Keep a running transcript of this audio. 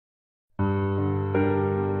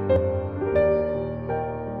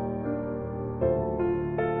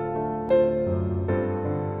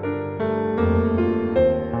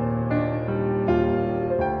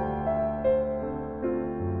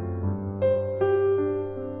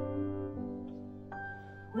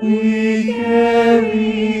We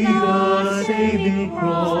carry the saving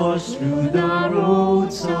cross through the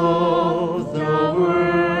roads of the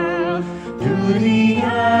world, through the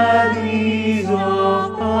alleys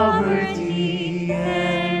of poverty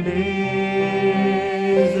and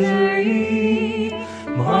misery,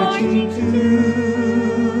 marching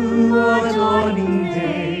to a dawning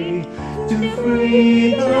day, to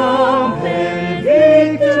freedom and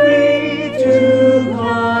victory, to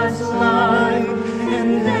God's life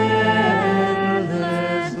and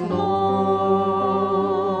endless glory.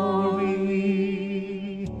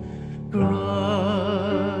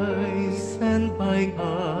 Christ, sent by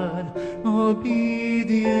God,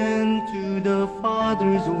 obedient to the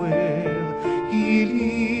Father's will, He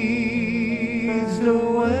leads the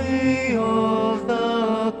way of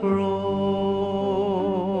the cross.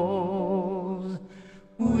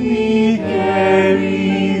 We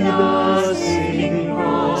carry the saving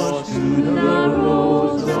cross to the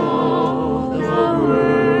roads of the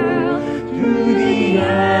world, through the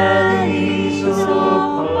alleys of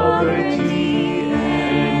poverty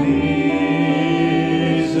and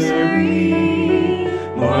misery,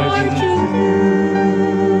 marching to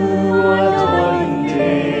a dawning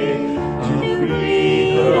day, to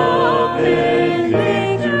freedom and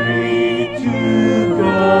victory, to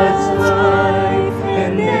God's life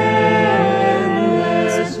and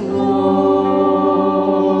endless glory.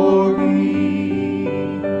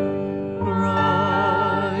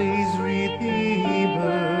 Christ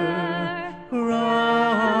Redeemer,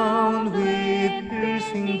 crowned with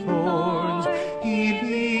piercing thorns, He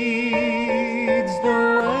leads the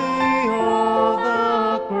way of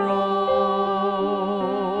the cross.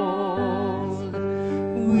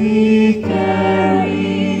 We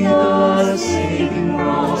carry the saving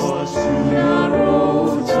cross to the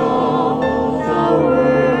roads of the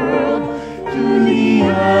world, through the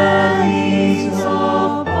alleys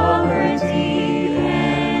of poverty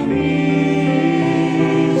and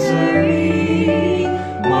misery,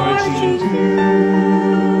 marching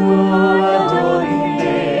to a dawning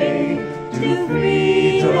day, to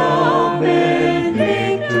freedom and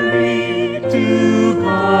victory, to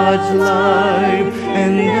God's life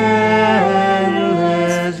and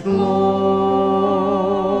endless glory.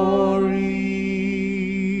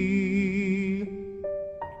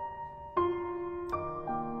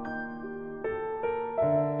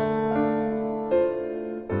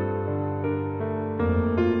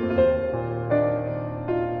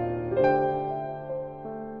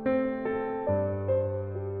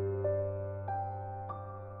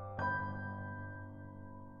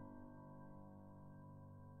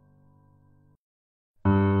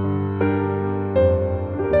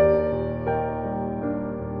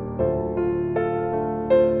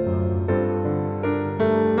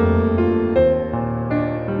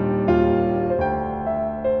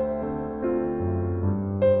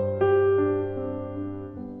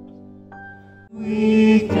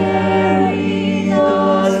 We carry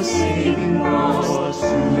the saving cross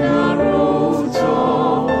to the roads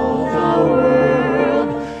of the world,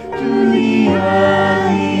 through the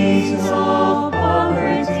alleys of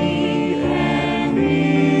poverty and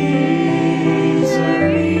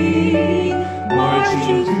misery,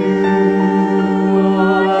 marching to a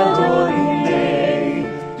dawning day,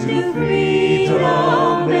 to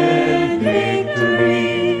freedom and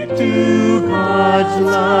victory, to God's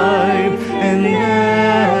life and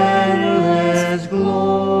endless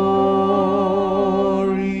glory.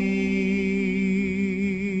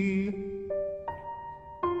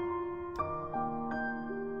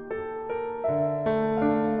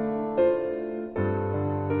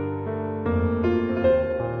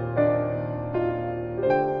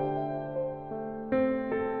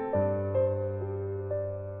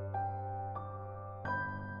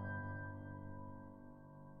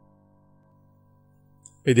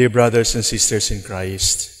 My dear brothers and sisters in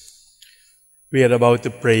Christ, we are about to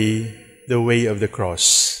pray the way of the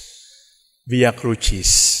cross, Via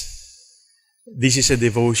Crucis. This is a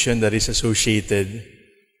devotion that is associated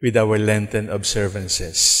with our Lenten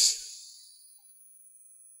observances.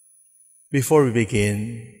 Before we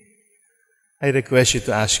begin, I request you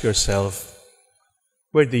to ask yourself,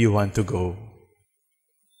 where do you want to go?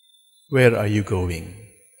 Where are you going?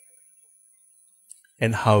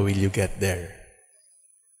 And how will you get there?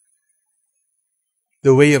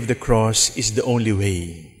 The way of the cross is the only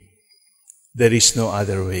way. There is no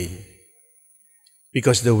other way.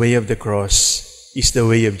 Because the way of the cross is the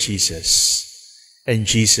way of Jesus, and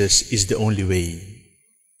Jesus is the only way.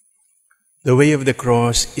 The way of the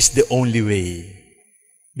cross is the only way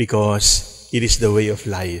because it is the way of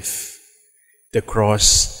life. The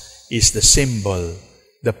cross is the symbol,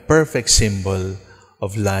 the perfect symbol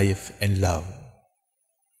of life and love.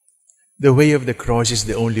 The way of the cross is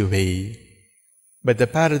the only way, but the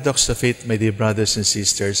paradox of it, my dear brothers and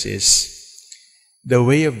sisters, is the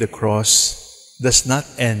way of the cross does not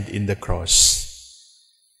end in the cross.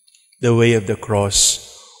 The way of the cross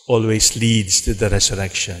always leads to the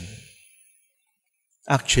resurrection.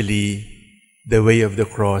 Actually, the way of the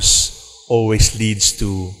cross always leads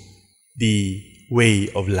to the way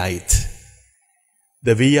of light.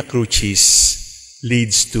 The Via Crucis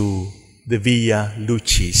leads to the Via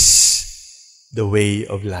Lucis, the way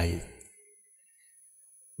of light.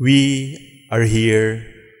 We are here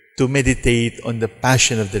to meditate on the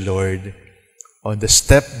passion of the Lord, on the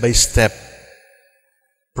step-by-step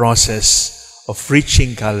process of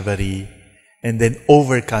reaching Calvary and then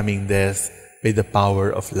overcoming death by the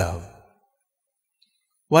power of love.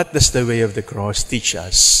 What does the way of the cross teach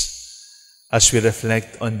us as we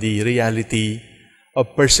reflect on the reality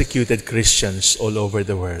of persecuted Christians all over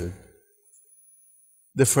the world?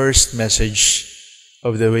 The first message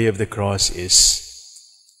of the way of the cross is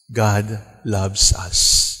God loves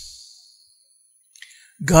us.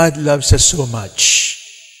 God loves us so much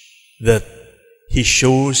that He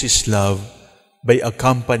shows His love by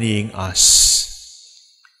accompanying us.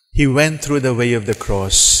 He went through the way of the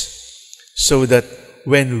cross so that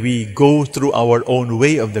when we go through our own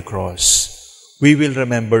way of the cross, we will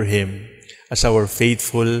remember Him as our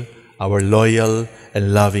faithful, our loyal,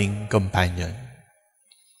 and loving companion.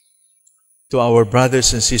 To our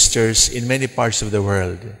brothers and sisters in many parts of the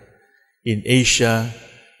world, in Asia,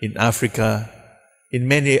 in Africa, in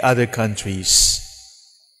many other countries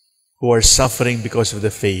who are suffering because of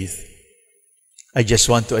the faith, I just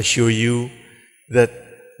want to assure you that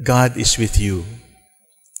God is with you.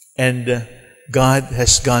 And God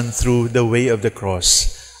has gone through the way of the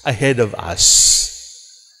cross ahead of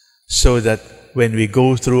us, so that when we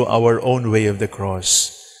go through our own way of the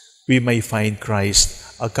cross, we may find Christ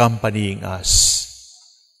accompanying us.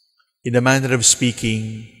 In a manner of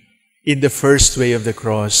speaking, in the first way of the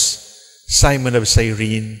cross, Simon of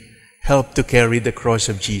Cyrene helped to carry the cross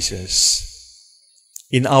of Jesus.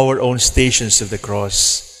 In our own stations of the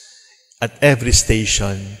cross, at every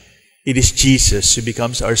station, it is Jesus who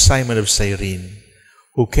becomes our Simon of Cyrene,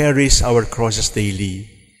 who carries our crosses daily,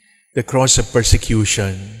 the cross of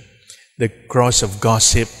persecution, the cross of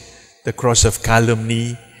gossip, the cross of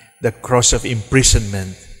calumny, the cross of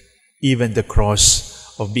imprisonment, even the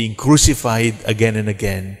cross of being crucified again and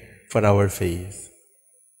again for our faith.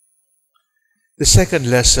 The second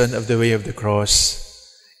lesson of the way of the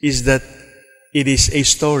cross is that it is a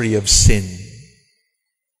story of sin.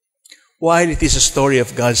 While it is a story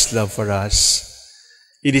of God's love for us,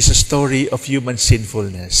 it is a story of human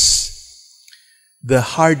sinfulness. The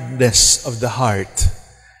hardness of the heart,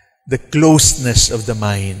 the closeness of the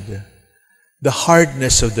mind, the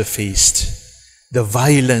hardness of the fist, the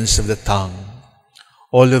violence of the tongue,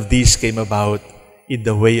 all of these came about in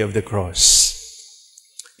the way of the cross.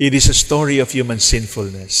 It is a story of human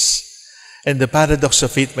sinfulness. And the paradox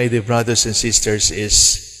of it, my dear brothers and sisters,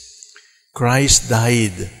 is Christ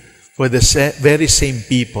died for the very same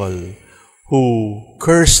people who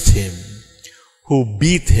cursed Him, who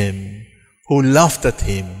beat Him, who laughed at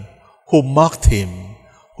Him, who mocked Him,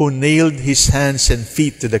 who nailed His hands and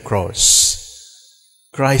feet to the cross.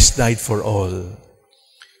 Christ died for all.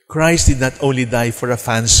 Christ did not only die for a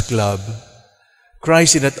fans club.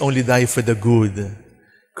 Christ did not only die for the good.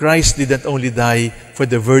 Christ did not only die for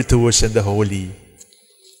the virtuous and the holy.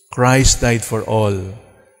 Christ died for all,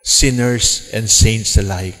 sinners and saints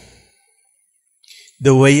alike.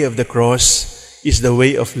 The way of the cross is the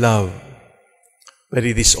way of love, but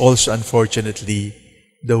it is also, unfortunately,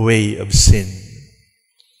 the way of sin.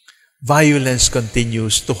 Violence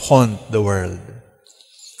continues to haunt the world,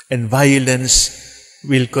 and violence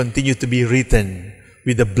will continue to be written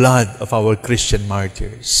with the blood of our Christian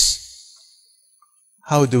martyrs.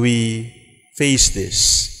 How do we face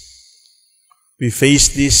this? We face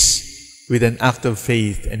this with an act of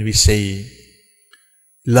faith, and we say,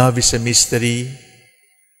 love is a mystery,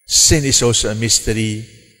 sin is also a mystery,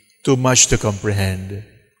 too much to comprehend.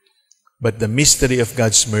 But the mystery of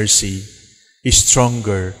God's mercy is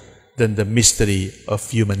stronger than the mystery of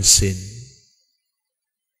human sin.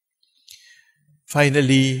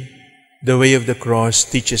 Finally, the way of the cross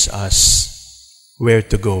teaches us where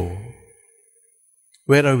to go.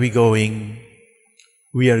 Where are we going?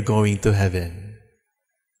 We are going to heaven,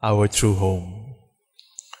 our true home.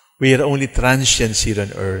 We are only transients here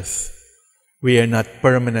on earth. We are not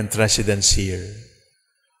permanent residents here.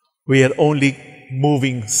 We are only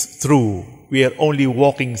moving through. We are only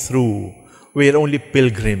walking through. We are only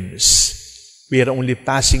pilgrims. We are only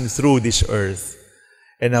passing through this earth.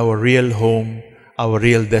 and our real home, our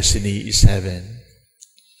real destiny is heaven.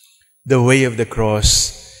 The way of the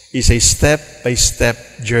cross is a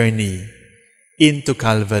step-by-step journey into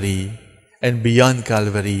Calvary, and beyond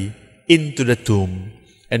Calvary, into the tomb,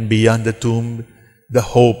 and beyond the tomb, the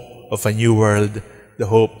hope of a new world, the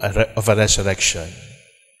hope of a resurrection.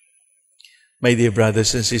 My dear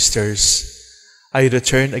brothers and sisters, I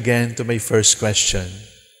return again to my first question.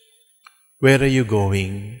 Where are you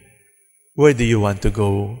going? Where do you want to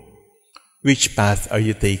go? Which path are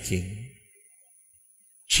you taking?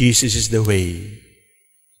 Jesus is the way.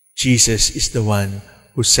 Jesus is the one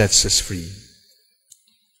who sets us free.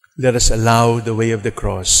 Let us allow the way of the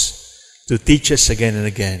cross to teach us again and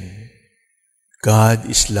again. God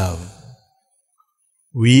is love.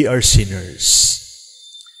 We are sinners.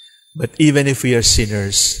 But even if we are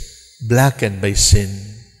sinners, blackened by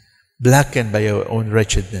sin, blackened by our own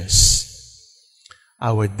wretchedness,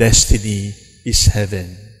 our destiny is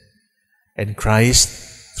heaven. And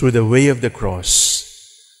Christ, through the way of the cross,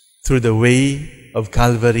 through the way of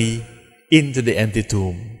Calvary into the empty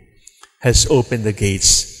tomb, has opened the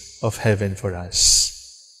gates of heaven for us.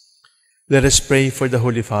 Let us pray for the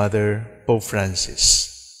Holy Father, Pope Francis.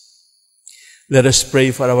 Let us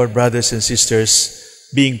pray for our brothers and sisters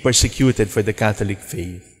being persecuted for the Catholic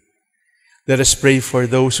faith. Let us pray for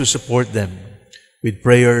those who support them with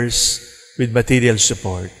prayers, with material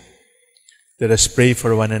support. Let us pray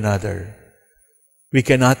for one another. We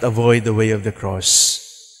cannot avoid the way of the cross,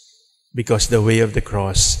 because the way of the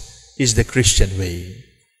cross is the Christian way.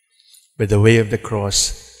 But the way of the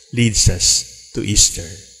cross leads us to Easter.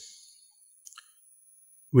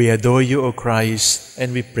 We adore you, O Christ,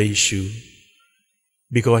 and we praise you,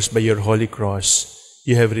 because by your holy cross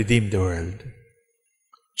you have redeemed the world.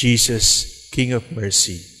 Jesus, King of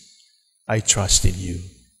mercy, I trust in you.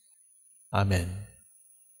 Amen.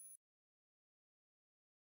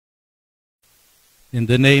 In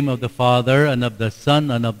the name of the Father, and of the Son,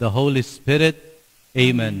 and of the Holy Spirit,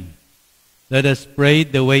 Amen. Let us pray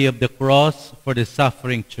the way of the cross for the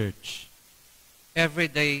suffering church. Every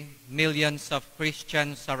day, millions of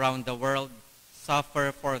Christians around the world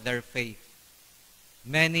suffer for their faith.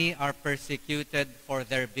 Many are persecuted for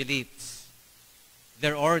their beliefs.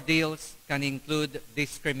 Their ordeals can include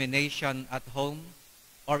discrimination at home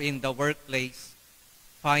or in the workplace,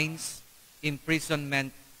 fines,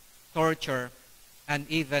 imprisonment, torture, and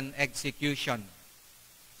even execution.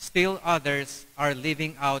 Still others are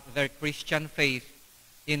living out their Christian faith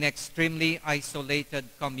in extremely isolated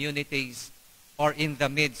communities or in the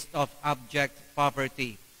midst of abject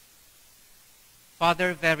poverty.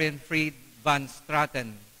 Father Werenfried van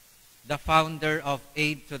Straten, the founder of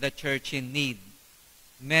Aid to the Church in Need,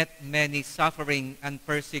 met many suffering and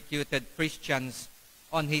persecuted Christians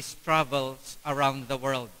on his travels around the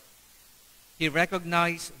world. He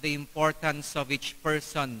recognized the importance of each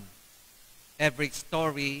person. Every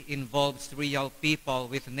story involves real people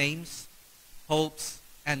with names, hopes,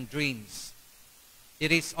 and dreams.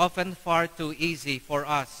 It is often far too easy for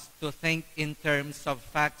us to think in terms of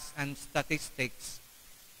facts and statistics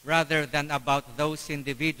rather than about those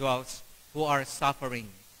individuals who are suffering.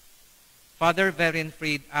 Father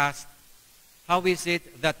Werenfried asked, how is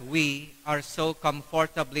it that we are so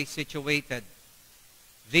comfortably situated?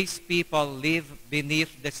 These people live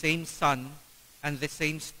beneath the same sun and the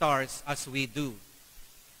same stars as we do.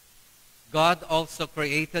 God also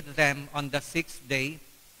created them on the sixth day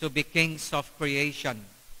to be kings of creation.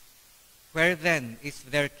 Where then is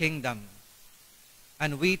their kingdom?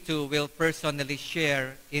 And we too will personally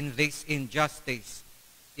share in this injustice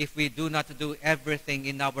if we do not do everything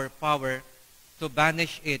in our power to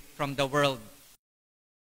banish it from the world.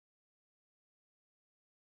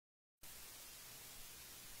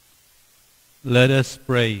 Let us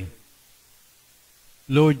pray.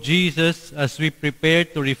 Lord Jesus, as we prepare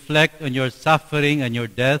to reflect on your suffering and your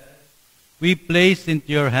death, we place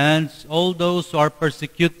into your hands all those who are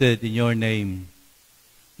persecuted in your name.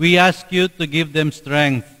 We ask you to give them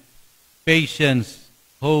strength, patience,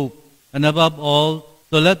 hope, and above all,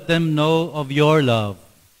 to let them know of your love.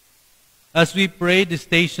 As we pray the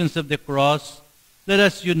stations of the cross, let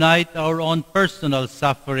us unite our own personal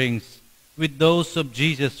sufferings with those of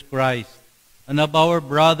Jesus Christ and of our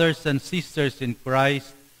brothers and sisters in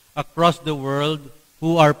Christ across the world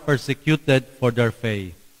who are persecuted for their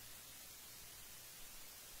faith.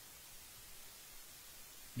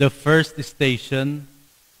 The first station,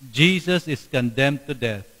 Jesus is condemned to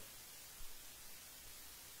death.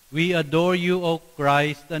 We adore you, O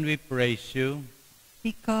Christ, and we praise you,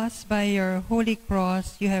 because by your holy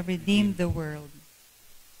cross you have redeemed the world.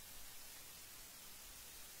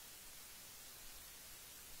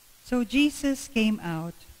 So Jesus came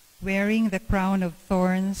out, wearing the crown of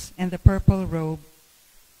thorns and the purple robe.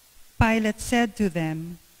 Pilate said to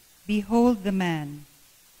them, "Behold the man."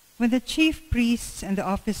 When the chief priests and the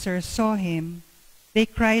officers saw him, they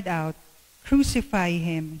cried out, "Crucify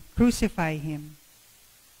him! Crucify him!"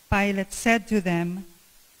 Pilate said to them,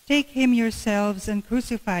 "Take him yourselves and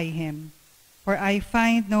crucify him, for I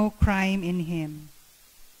find no crime in him."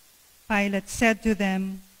 Pilate said to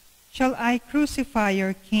them, "Shall I crucify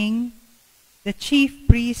your king?" The chief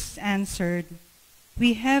priests answered,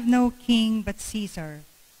 "We have no king but Caesar."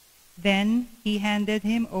 Then he handed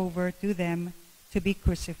him over to them to be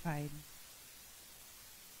crucified.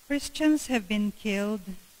 Christians have been killed,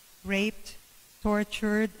 raped,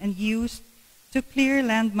 tortured, and used to clear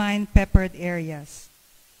landmine-peppered areas.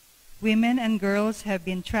 Women and girls have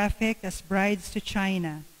been trafficked as brides to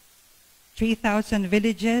China. 3,000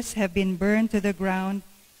 villages have been burned to the ground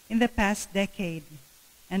in the past decade,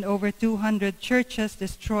 and over 200 churches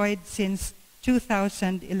destroyed since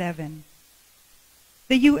 2011.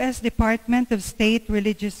 The U.S. Department of State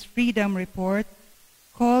Religious Freedom report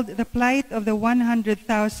called the plight of the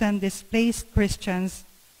 100,000 displaced Christians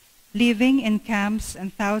living in camps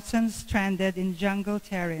and thousands stranded in jungle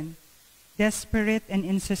terrain desperate and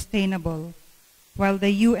unsustainable, while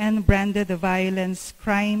the UN branded the violence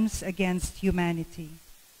crimes against humanity.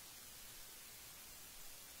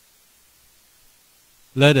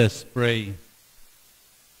 Let us pray.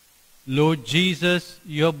 Lord Jesus,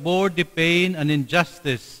 you bore the pain and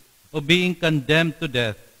injustice of being condemned to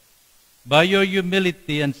death. By your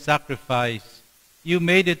humility and sacrifice, you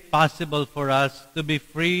made it possible for us to be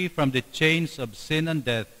free from the chains of sin and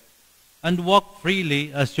death and walk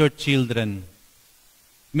freely as your children.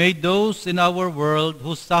 May those in our world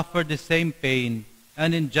who suffer the same pain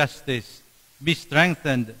and injustice be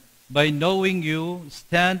strengthened by knowing you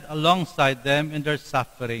stand alongside them in their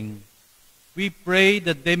suffering. We pray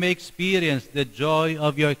that they may experience the joy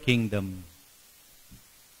of your kingdom.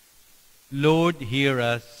 Lord, hear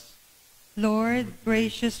us. Lord,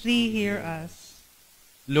 graciously hear us.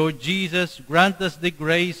 Lord Jesus, grant us the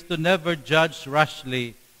grace to never judge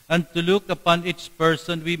rashly and to look upon each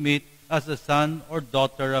person we meet as a son or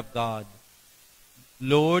daughter of God.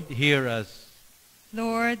 Lord, hear us.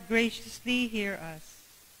 Lord, graciously hear us.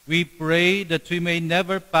 We pray that we may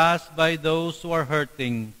never pass by those who are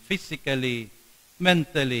hurting physically,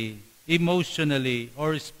 mentally, emotionally,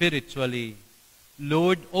 or spiritually.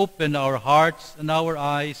 Lord, open our hearts and our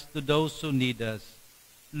eyes to those who need us.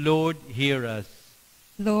 Lord, hear us.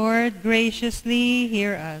 Lord, graciously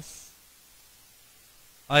hear us.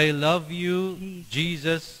 I love you,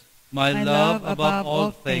 Jesus, my love above all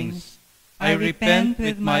things. I repent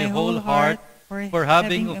with my whole heart for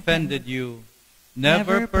having offended you.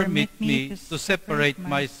 Never permit me to separate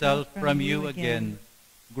myself from you again.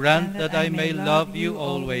 Grant that I may love you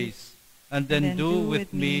always, and then do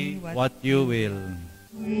with me what you will.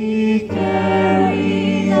 We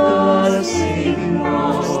carry the same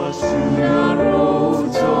cross to the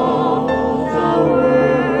roads of the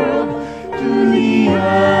world, to the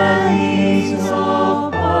alleys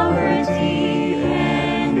of poverty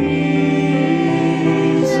and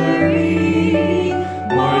misery,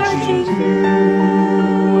 marching through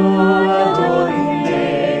a dawning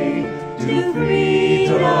day to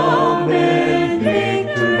freedom and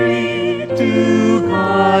victory, to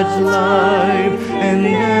God's life and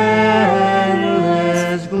endless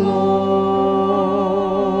glory.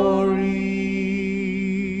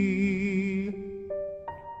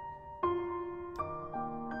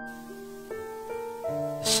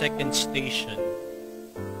 Second station,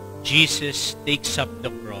 Jesus takes up the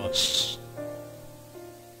cross.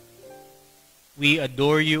 We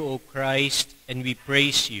adore you, O Christ, and we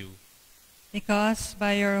praise you. Because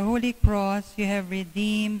by your holy cross you have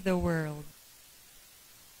redeemed the world.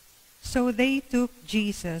 So they took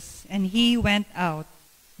Jesus, and he went out,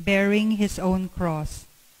 bearing his own cross,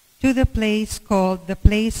 to the place called the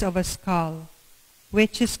place of a skull,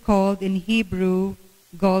 which is called in Hebrew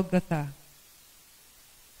Golgotha.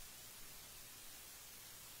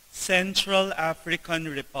 Central African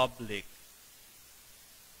Republic.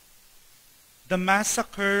 The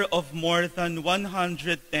massacre of more than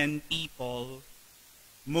 110 people,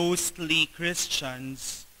 mostly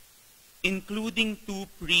Christians, including 2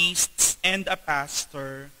 priests and a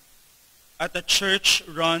pastor, at a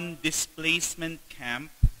church-run displacement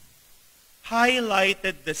camp,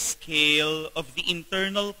 highlighted the scale of the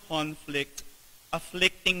internal conflict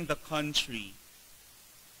afflicting the country.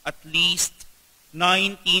 At least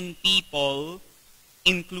 19 people,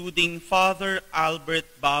 including Father Albert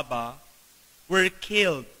Baba, were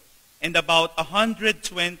killed and about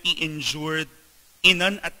 120 injured in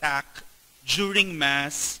an attack during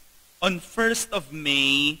Mass on 1st of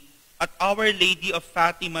May at Our Lady of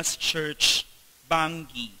Fatima's Church,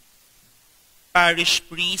 Bangi. Parish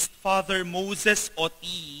priest Father Moses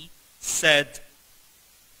Oti said,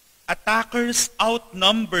 "Attackers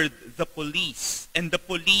outnumbered the police and the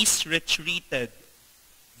police retreated.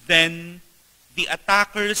 Then the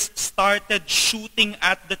attackers started shooting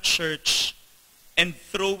at the church and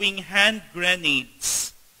throwing hand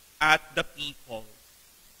grenades at the people."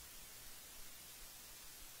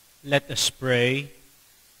 Let us pray.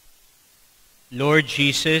 Lord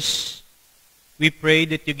Jesus, we pray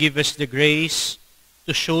that you give us the grace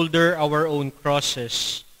to shoulder our own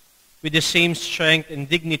crosses with the same strength and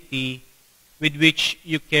dignity with which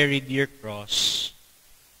you carried your cross.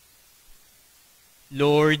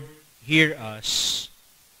 Lord, hear us.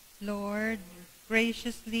 Lord,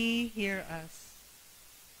 graciously hear us.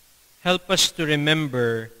 Help us to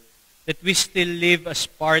remember that we still live as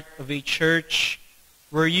part of a church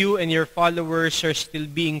where you and your followers are still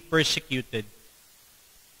being persecuted.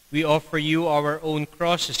 We offer you our own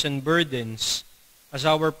crosses and burdens as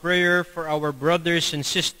our prayer for our brothers and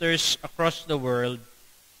sisters across the world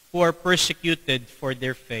who are persecuted for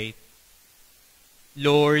their faith.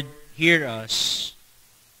 Lord, hear us.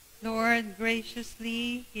 Lord,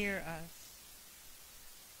 graciously hear us.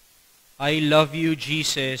 I love you,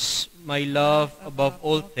 Jesus, my love above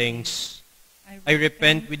all things. I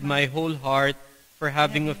repent with my whole heart for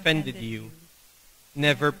having offended you.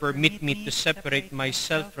 Never permit me to separate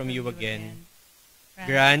myself from you again.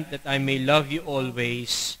 Grant that I may love you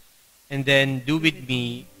always, and then do with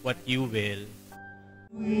me what you will.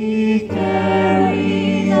 We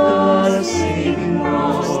carry the saving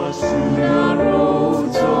cross to the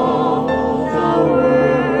roads of the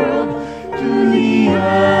world, to the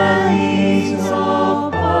alleys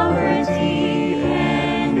of poverty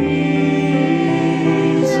and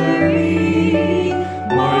misery,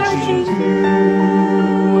 marching through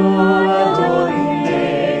a dawning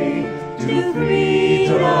day to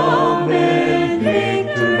freedom and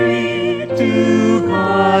victory, to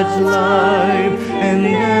God's life and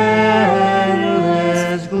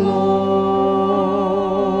endless glory.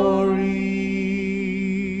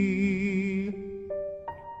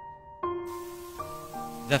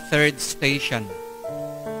 The third station.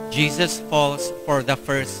 Jesus falls for the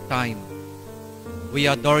first time. We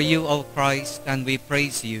adore you, O Christ, and we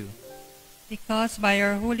praise you, Because by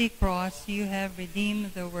your holy cross you have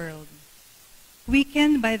redeemed the world.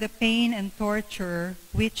 Weakened by the pain and torture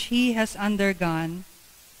which he has undergone,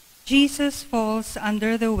 Jesus falls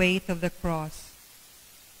under the weight of the cross.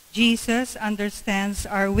 Jesus understands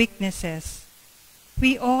our weaknesses.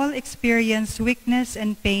 We all experience weakness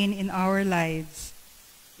and pain in our lives.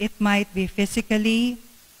 It might be physically,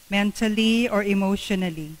 mentally, or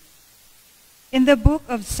emotionally. In the book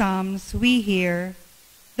of Psalms, we hear,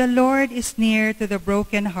 "The Lord is near to the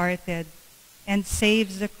brokenhearted and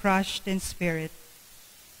saves the crushed in spirit."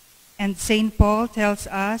 And St. Paul tells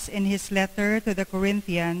us in his letter to the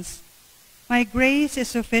Corinthians, "My grace is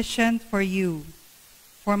sufficient for you,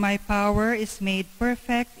 for my power is made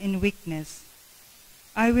perfect in weakness.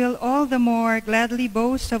 I will all the more gladly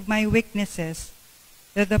boast of my weaknesses,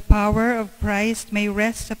 that the power of Christ may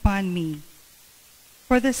rest upon me.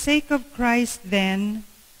 For the sake of Christ, then,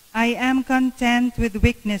 I am content with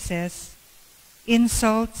weaknesses,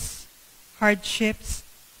 insults, hardships,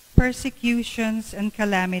 persecutions, and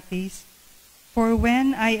calamities. For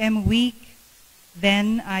when I am weak,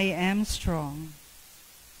 then I am strong."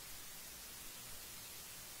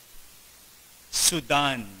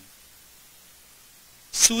 Sudan.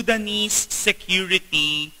 Sudanese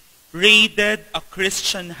security raided a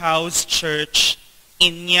Christian house church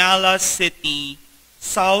in Nyala City,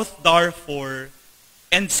 South Darfur,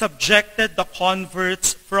 and subjected the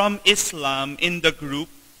converts from Islam in the group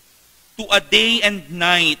to a day and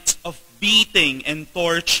night of beating and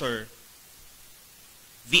torture.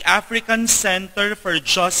 The African Center for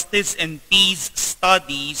Justice and Peace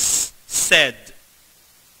Studies said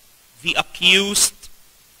the accused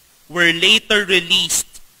were later released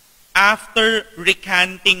after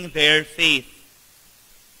recanting their faith.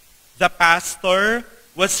 The pastor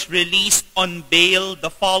was released on bail the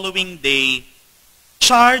following day,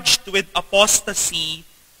 charged with apostasy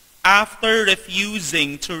after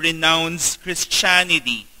refusing to renounce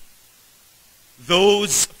Christianity.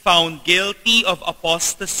 Those found guilty of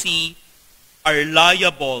apostasy are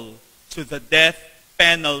liable to the death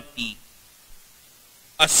penalty.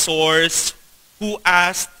 A source who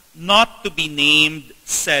asked not to be named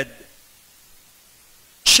said,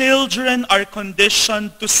 "Children are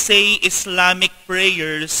conditioned to say Islamic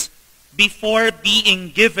prayers before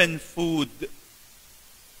being given food,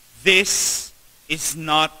 This is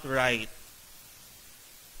not right.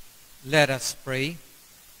 Let us pray.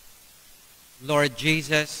 Lord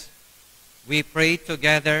Jesus, we pray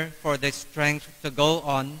together for the strength to go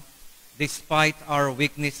on despite our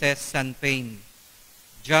weaknesses and pain,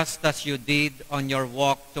 just as you did on your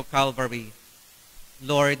walk to Calvary.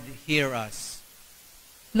 Lord, hear us.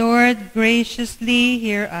 Lord, graciously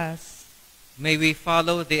hear us. May we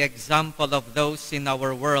follow the example of those in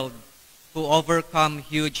our world who overcome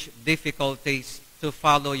huge difficulties to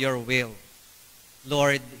follow your will.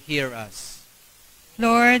 Lord, hear us.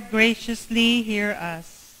 Lord, graciously hear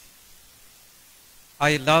us.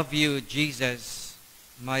 I love you, Jesus,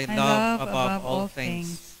 my I love above all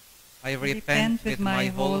things. I repent with my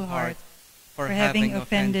whole heart for having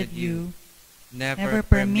offended you. Never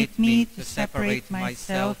permit me to separate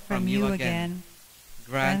myself from you again.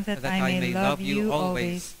 Grant that I may love you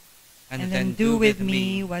always, and then do with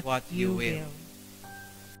me what you will.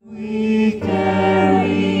 We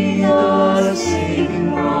carry the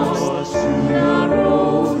saving cross to the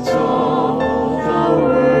roads of the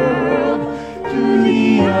world, to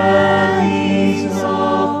the alleys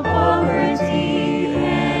of poverty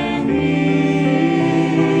and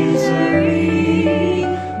misery,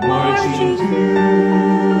 marching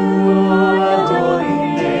through a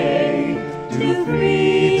dawning day to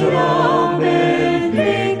freedom and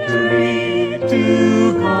victory,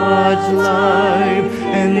 to God's life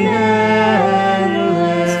and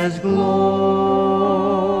endless glory.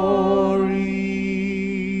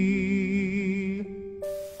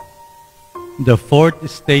 The fourth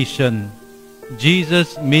station,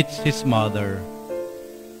 Jesus meets his mother.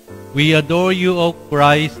 We adore you, O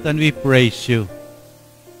Christ, and we praise you.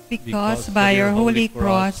 Because by your holy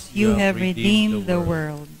cross you have redeemed the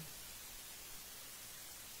world.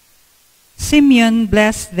 Simeon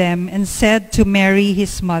blessed them and said to Mary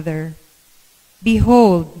his mother,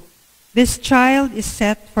 Behold, this child is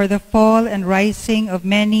set for the fall and rising of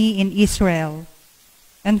many in Israel,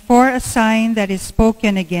 and for a sign that is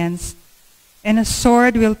spoken against, and a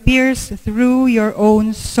sword will pierce through your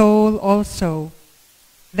own soul also,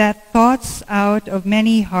 that thoughts out of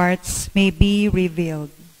many hearts may be revealed.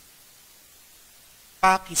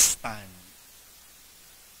 Pakistan.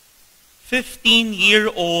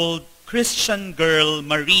 15-year-old Christian girl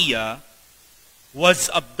Maria was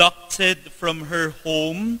abducted from her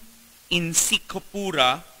home in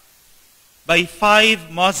Sikapura by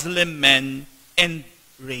 5 Muslim men and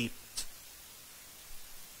raped.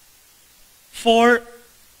 4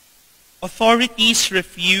 authorities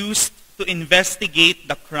refused to investigate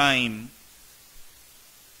the crime.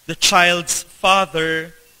 The child's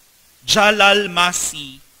father, Jalal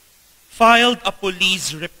Masi, filed a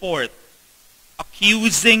police report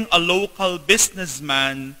accusing a local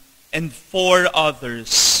businessman and 4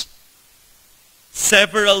 others.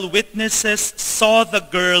 Several witnesses saw the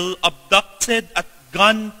girl abducted at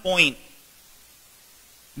gunpoint.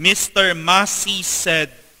 Mr. Masi said,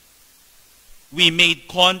 "We made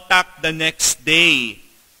contact the next day,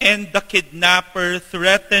 and the kidnapper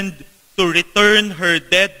threatened to return her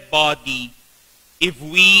dead body if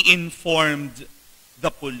we informed the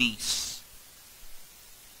police."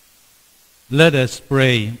 Let us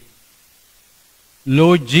pray.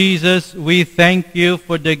 Lord Jesus, we thank you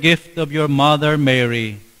for the gift of your mother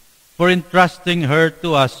Mary, for entrusting her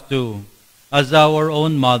to us too, as our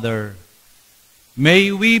own mother.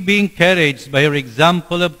 May we be encouraged by her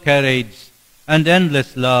example of courage and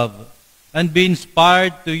endless love, and be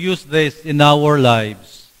inspired to use this in our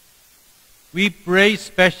lives. We pray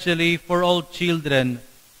especially for all children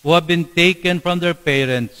who have been taken from their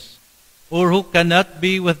parents, or who cannot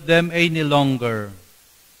be with them any longer.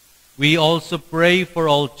 We also pray for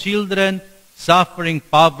all children suffering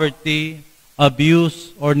poverty,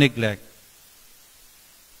 abuse, or neglect.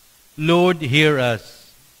 Lord, hear us.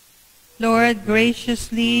 Lord,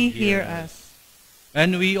 graciously hear us.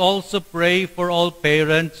 And we also pray for all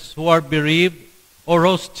parents who are bereaved or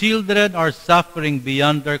whose children are suffering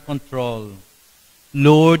beyond their control.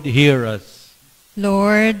 Lord, hear us.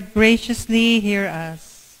 Lord, graciously hear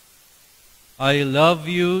us. I love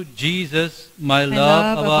you, Jesus, my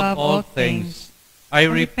love above all things. I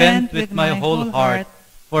repent with my whole heart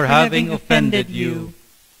for having offended you.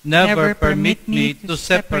 Never permit me to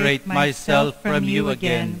separate myself from you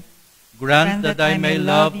again. Grant that I may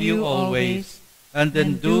love you always, and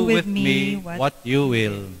then do with me what you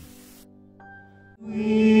will.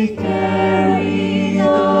 We carry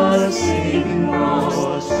the saving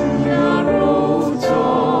cross to the roads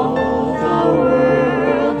of the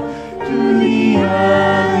world, to the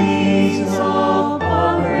alleys of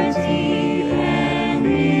poverty and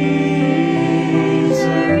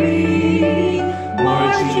misery,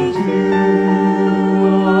 marching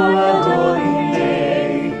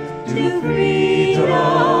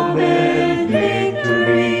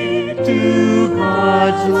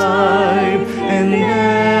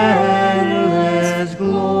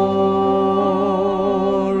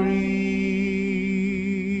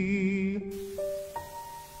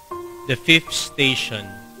The fifth station.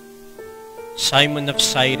 Simon of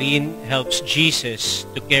Cyrene helps Jesus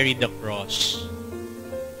to carry the cross.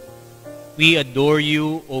 We adore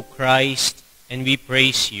you, O Christ, and we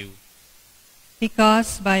praise you.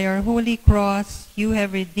 Because by your holy cross you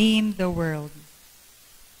have redeemed the world.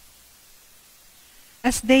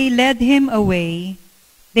 As they led him away,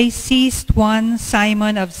 they seized one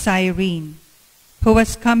Simon of Cyrene, who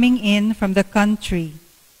was coming in from the country,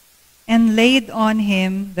 and laid on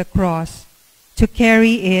him the cross to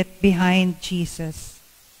carry it behind Jesus.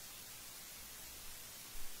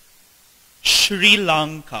 Sri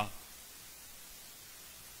Lanka.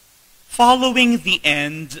 Following the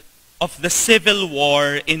end of the civil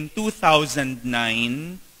war in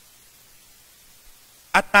 2009,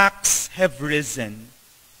 attacks have risen,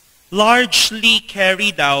 largely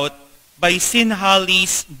carried out by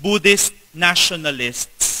Sinhalese Buddhist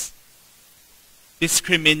nationalists.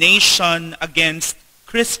 Discrimination against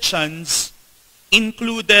Christians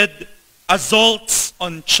included assaults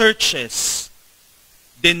on churches,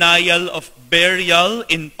 denial of burial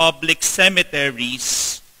in public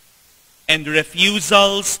cemeteries, and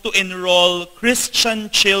refusals to enroll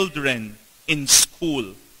Christian children in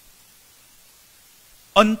school.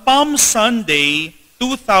 On Palm Sunday,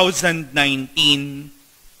 2019,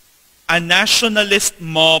 a nationalist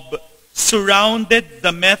mob surrounded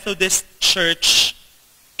the Methodist Church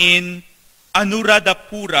in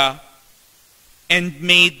Anuradhapura and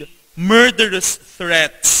made murderous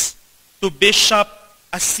threats to Bishop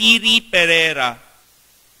Asiri Pereira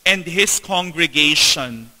and his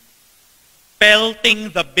congregation, pelting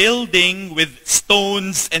the building with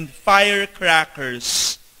stones and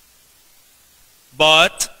firecrackers.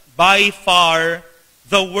 But by far,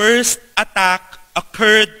 the worst attack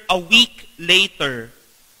occurred a week later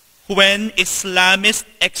when Islamist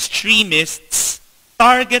extremists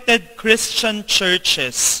targeted Christian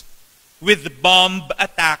churches with bomb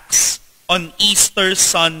attacks on Easter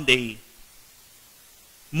Sunday.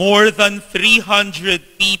 More than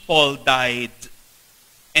 300 people died,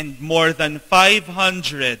 and more than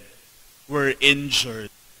 500 were injured.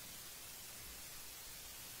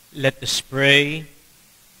 Let us pray.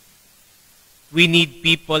 We need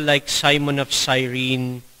people like Simon of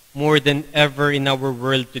Cyrene more than ever in our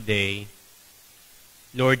world today.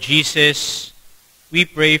 Lord Jesus, we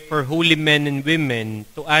pray for holy men and women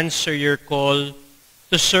to answer your call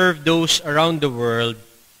to serve those around the world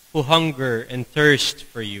who hunger and thirst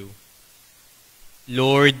for you.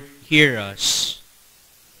 Lord, hear us.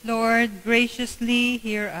 Lord, graciously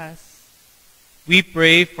hear us. We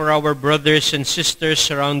pray for our brothers and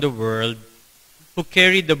sisters around the world who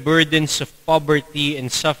carry the burdens of poverty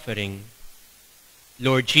and suffering.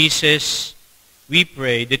 Lord Jesus, we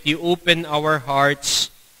pray that you open our hearts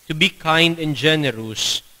to be kind and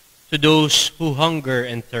generous to those who hunger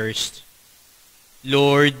and thirst.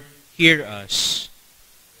 Lord, hear us.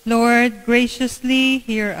 Lord, graciously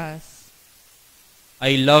hear us.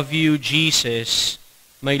 I love you, Jesus,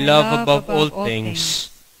 my love above all things.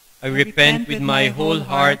 I repent with my whole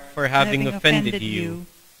heart for having offended you.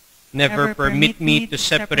 Never permit me to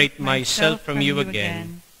separate myself from you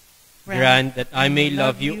again. Grant that I may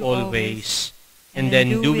love you always, and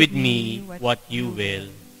then do with me what you will.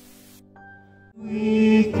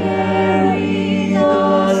 We carry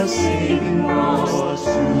the sacred cross to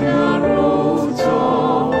the roads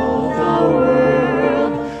of the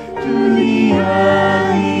world, to the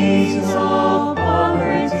alleys of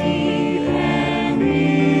poverty and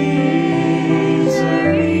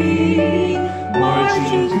misery,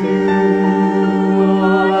 marching to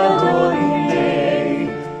our dawning day,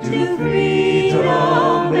 to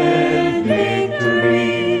freedom and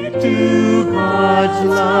victory, to God's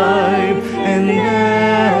life and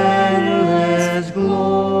endless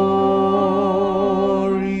glory.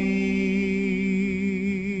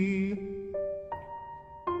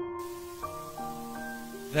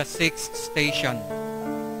 The sixth station.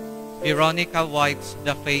 Veronica wipes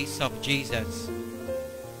the face of Jesus.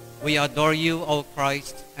 We adore you, O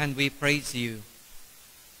Christ, and we praise you.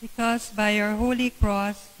 Because by your holy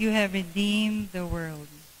cross you have redeemed the world.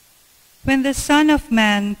 When the Son of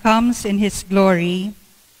Man comes in his glory,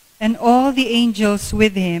 and all the angels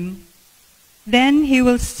with him, then he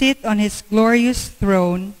will sit on his glorious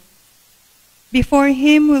throne. Before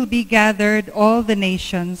him will be gathered all the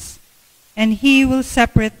nations, and he will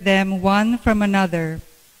separate them one from another,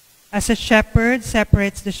 as a shepherd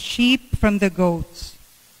separates the sheep from the goats.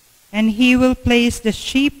 And he will place the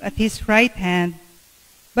sheep at his right hand,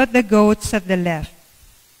 but the goats at the left.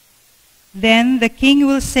 Then the king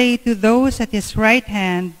will say to those at his right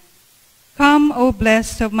hand, Come, O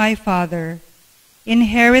blessed of my Father,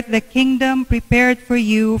 inherit the kingdom prepared for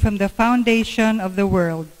you from the foundation of the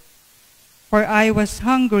world. For I was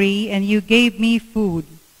hungry, and you gave me food.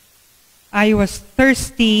 I was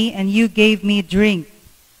thirsty, and you gave me drink.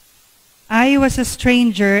 I was a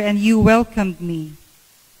stranger, and you welcomed me.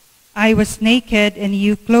 I was naked, and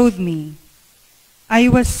you clothed me. I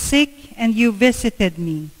was sick, and you visited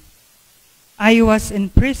me. I was in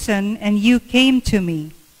prison, and you came to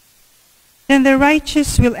me. Then the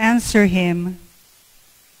righteous will answer him,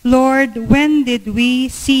 Lord, when did we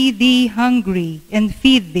see thee hungry and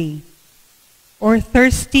feed thee, or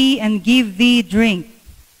thirsty and give thee drink?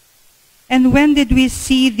 And when did we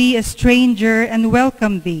see thee a stranger and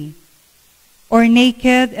welcome thee, or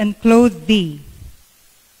naked and clothe thee?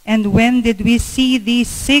 And when did we see thee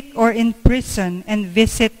sick or in prison and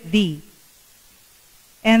visit thee?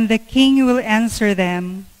 And the king will answer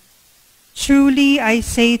them, Truly I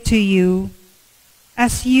say to you,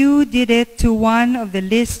 as you did it to one of the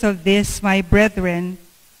least of these my brethren,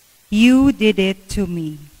 you did it to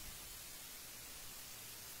me.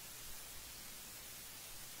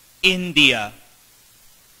 India.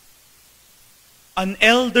 An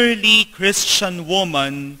elderly Christian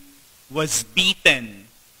woman was beaten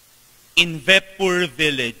in Vepur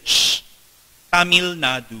village, Tamil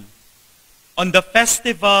Nadu, on the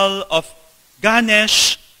festival of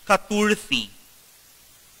Ganesh Chaturthi.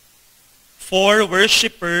 4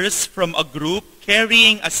 worshippers from a group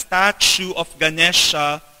carrying a statue of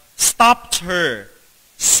Ganesha stopped her,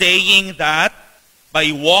 saying that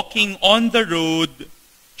by walking on the road,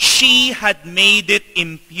 she had made it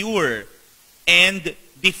impure and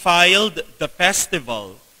defiled the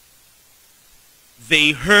festival.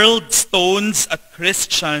 They hurled stones at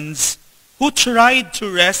Christians who tried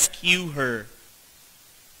to rescue her.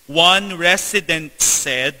 One resident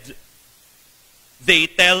said, "They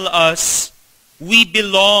tell us we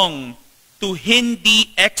belong to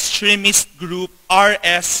Hindi extremist group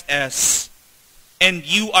RSS, and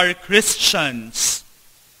you are Christians.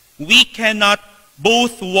 We cannot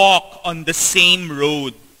both walk on the same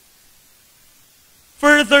road."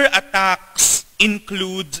 Further attacks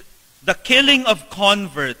include the killing of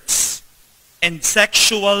converts and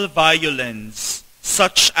sexual violence,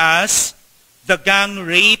 such as the gang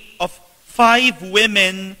rape of 5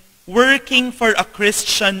 women working for a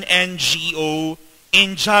Christian NGO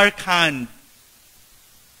in Jharkhand.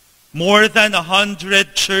 More than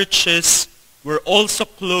 100 churches were also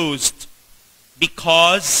closed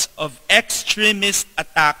because of extremist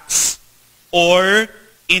attacks or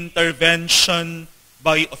intervention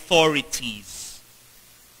by authorities.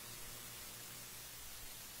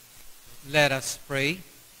 Let us pray.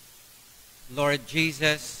 Lord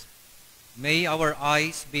Jesus, may our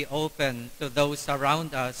eyes be open to those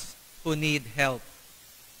around us who need help.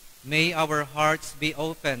 May our hearts be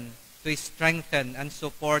open to strengthen and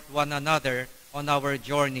support one another on our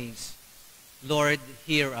journeys. Lord,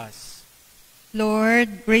 hear us.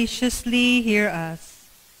 Lord, graciously hear us.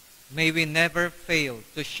 May we never fail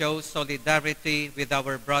to show solidarity with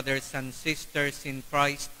our brothers and sisters in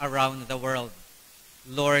Christ around the world.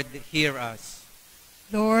 Lord, hear us.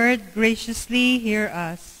 Lord, graciously hear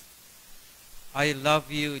us. I love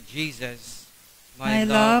you, Jesus, My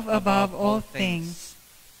love above all things.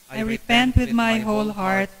 I repent with my whole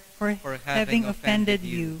heart for having offended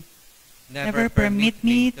you. Never permit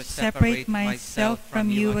me to separate myself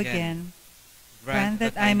from you again. Grant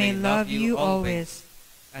that I may love you always,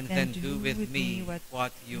 and then do with me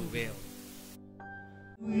what you will.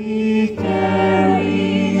 We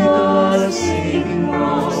carry the saving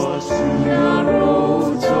cross to the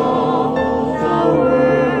roads of the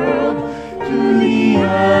world, to the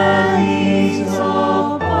alleys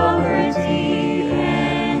of poverty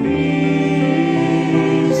and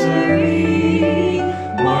misery,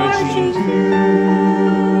 marching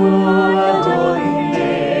through a dawning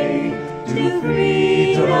day to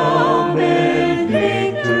freedom and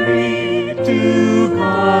victory, to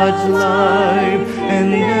God's life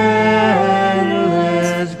and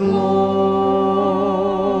endless glory.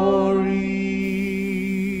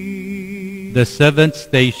 The 7th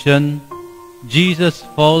station, Jesus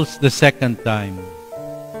falls the 2nd time.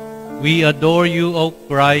 We adore you, O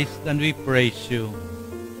Christ, and we praise you.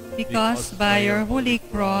 Because by your holy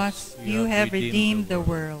cross you have redeemed the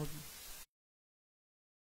world.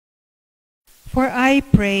 For I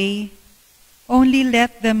pray, only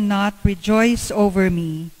let them not rejoice over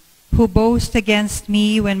me, who boast against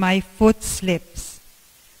me when my foot slips.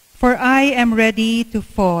 For I am ready to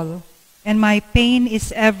fall, and my pain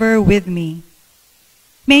is ever with me.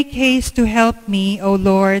 Make haste to help me, O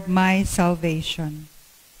Lord, my salvation.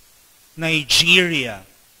 Nigeria.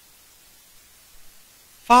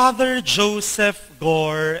 Father Joseph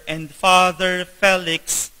Gore and Father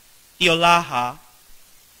Felix Tiolaha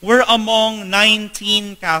were among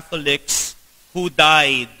 19 Catholics who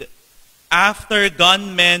died after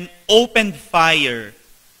gunmen opened fire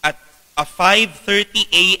at a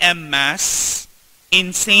 5:30 a.m. Mass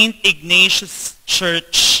in St. Ignatius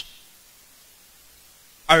Church.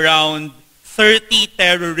 Around 30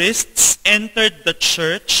 terrorists entered the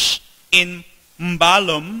church in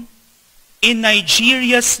Mbalum, in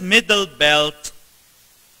Nigeria's Middle Belt.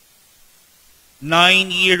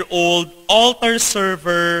 9-year-old altar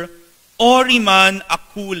server Oriman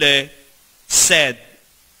Akule said,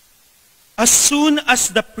 as soon as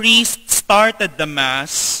the priest started the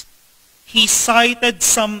Mass, he sighted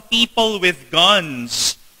some people with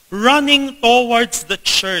guns running towards the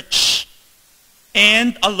church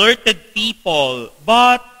and alerted people,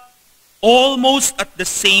 but almost at the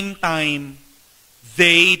same time,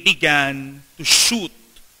 they began to shoot.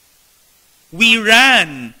 We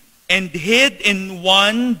ran and hid in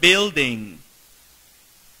one building.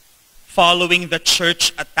 Following the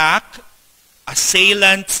church attack,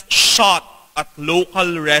 assailants shot at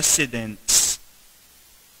local residents.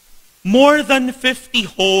 More than 50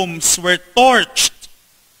 homes were torched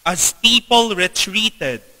as people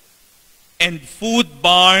retreated, and food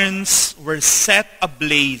barns were set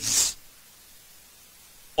ablaze.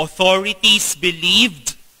 Authorities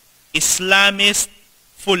believed Islamist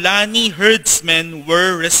Fulani herdsmen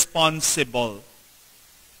were responsible.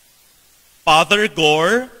 Father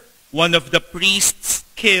Gore, one of the priests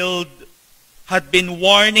killed, had been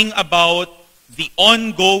warning about the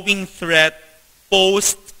ongoing threat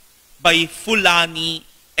posed by Fulani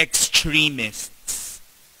extremists.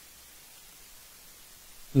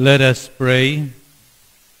 Let us pray.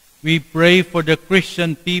 We pray for the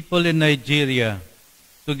Christian people in Nigeria,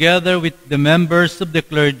 together with the members of the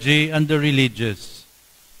clergy and the religious.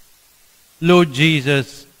 Lord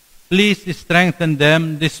Jesus, please strengthen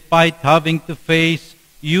them despite having to face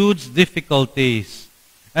huge difficulties,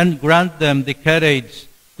 and grant them the courage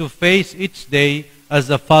to face each day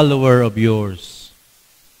as a follower of yours.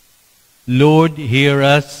 Lord, hear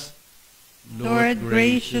us. Lord,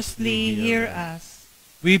 graciously hear us.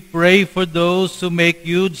 We pray for those who make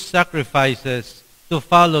huge sacrifices to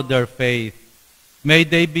follow their faith. May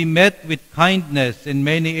they be met with kindness in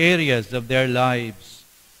many areas of their lives.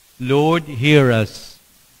 Lord, hear us.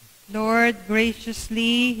 Lord,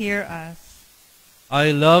 graciously hear us.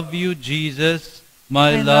 I love you, Jesus,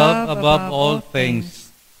 my love above all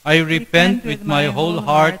things. I repent with my whole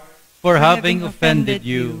heart for having offended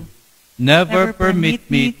you. Never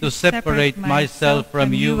permit me to separate myself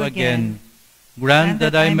from you again. Grant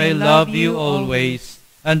that I may love you always,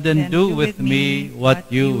 and then do with me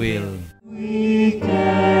what you will. We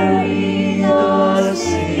carry the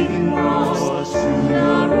saving cross to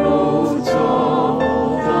the roads of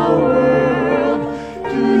the world,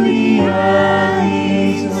 to the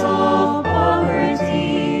alleys of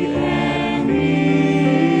poverty and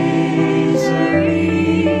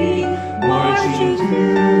misery, marching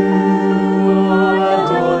through a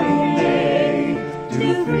dawning day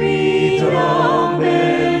to freedom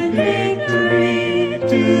and victory,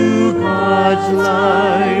 to God's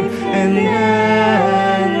life and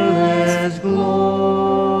endless glory.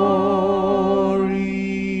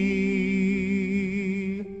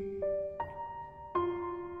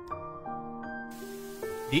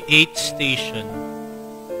 The eighth station.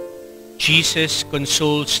 Jesus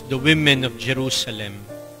consoles the women of Jerusalem.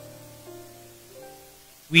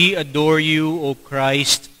 We adore you, O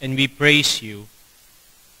Christ, and we praise you,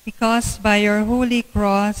 Because by your holy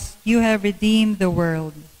cross you have redeemed the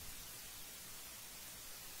world.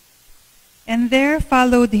 And there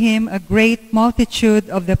followed him a great multitude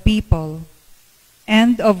of the people,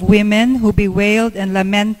 and of women who bewailed and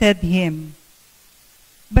lamented him.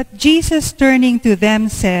 But Jesus, turning to them,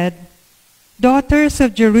 said, Daughters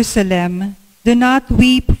of Jerusalem, do not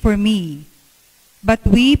weep for me, but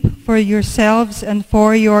weep for yourselves and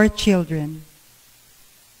for your children.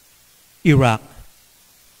 Iraq.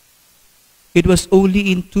 It was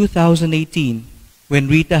only in 2018 when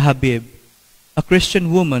Rita Habib, a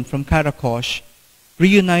Christian woman from Karakosh,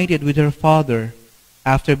 reunited with her father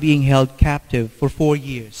after being held captive for 4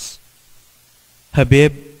 years.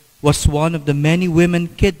 Habib was one of the many women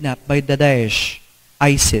kidnapped by the Daesh,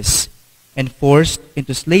 ISIS, and forced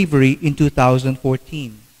into slavery in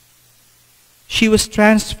 2014. She was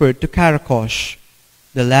transferred to Karakosh,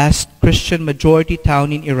 the last Christian majority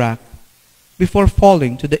town in Iraq, before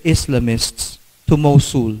falling to the Islamists, to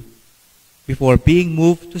Mosul, before being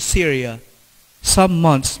moved to Syria some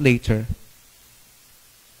months later.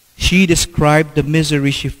 She described the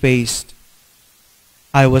misery she faced.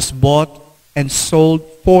 I was bought and sold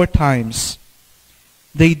 4 times.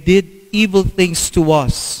 They did evil things to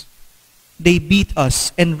us. They beat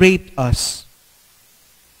us and raped us.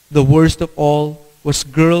 The worst of all was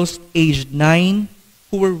girls aged 9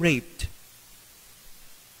 who were raped.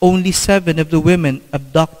 Only 7 of the women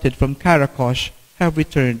abducted from Karakosh have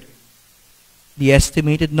returned. The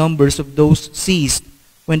estimated numbers of those seized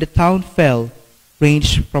when the town fell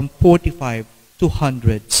ranged from 45 to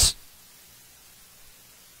hundreds.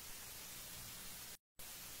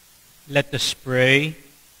 Let us pray.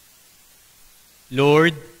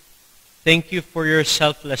 Lord, thank you for your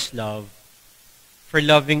selfless love, for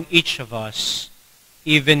loving each of us,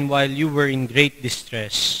 even while you were in great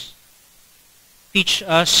distress. Teach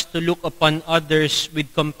us to look upon others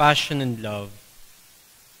with compassion and love,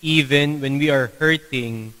 even when we are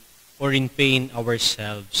hurting or in pain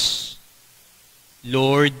ourselves.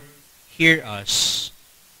 Lord, hear us.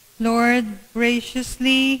 Lord,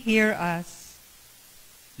 graciously hear us.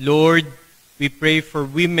 Lord, we pray for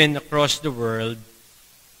women across the world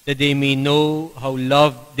that they may know how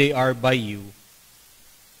loved they are by you.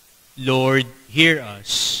 Lord, hear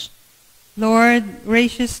us. Lord,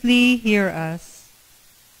 graciously hear us.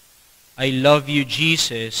 I love you,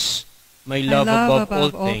 Jesus, my love above all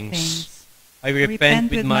things. I repent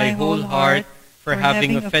with my whole heart for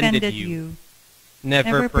having offended you.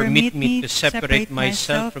 Never permit me to separate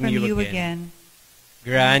myself from you again.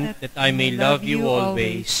 Grant that I may love you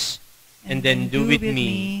always, and then do with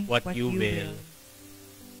me what you will.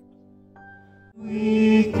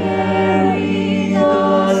 We carry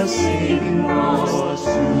the saving cross to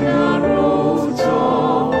the roads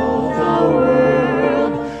of the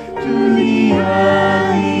world, to the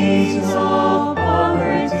alleys of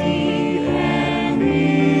poverty and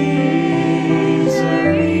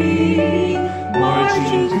misery,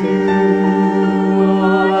 marching to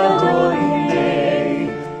our adoring day,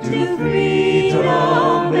 to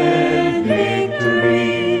freedom and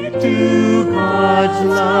victory, to God's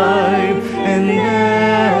life and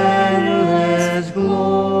endless glory.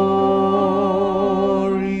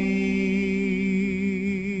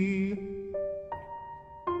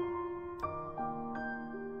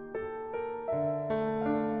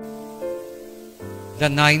 The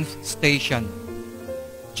 9th station.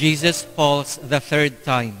 Jesus falls the 3rd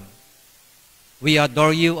time. We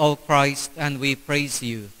adore you, O Christ, and we praise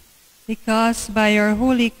you, Because by your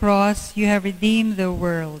holy cross you have redeemed the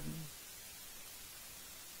world.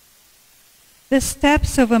 The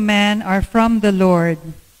steps of a man are from the Lord,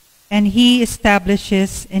 and he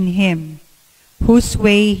establishes in him, whose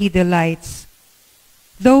way he delights.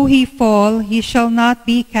 Though he fall, he shall not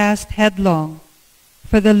be cast headlong,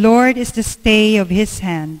 for the Lord is the stay of his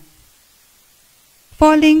hand.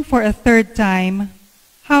 Falling for a 3rd time,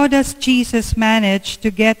 how does Jesus manage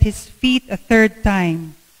to get his feet a 3rd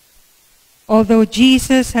time? Although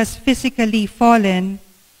Jesus has physically fallen,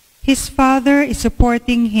 his Father is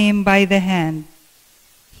supporting him by the hand.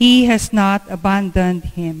 He has not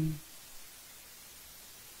abandoned him.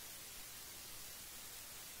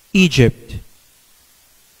 Egypt.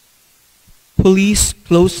 Police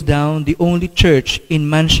closed down the only church in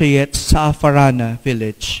Manshayet Saafarana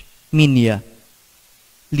village, Minya,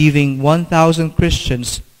 leaving 1,000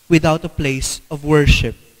 Christians without a place of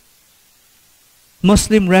worship.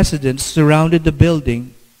 Muslim residents surrounded the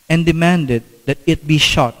building and demanded that it be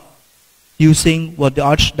shut, using what the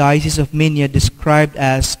Archdiocese of Minya described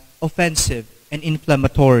as offensive and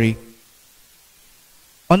inflammatory.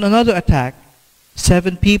 On another attack,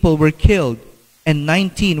 7 people were killed and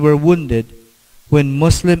 19 were wounded when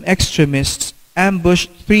Muslim extremists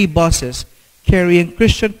ambushed 3 buses carrying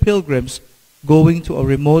Christian pilgrims going to a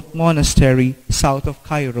remote monastery south of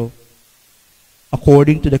Cairo.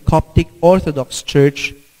 According to the Coptic Orthodox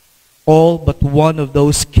Church, all but one of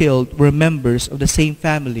those killed were members of the same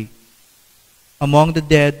family. Among the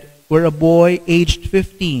dead were a boy aged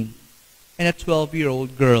 15 and a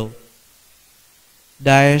 12-year-old girl.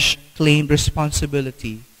 Daesh claimed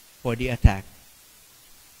responsibility for the attack.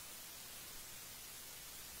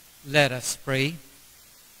 Let us pray.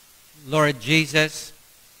 Lord Jesus,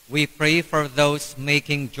 we pray for those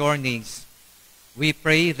making journeys. We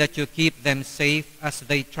pray that you keep them safe as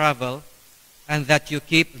they travel, and that you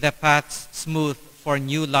keep the paths smooth for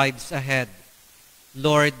new lives ahead.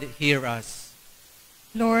 Lord, hear us.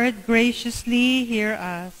 Lord, graciously hear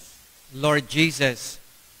us. Lord Jesus,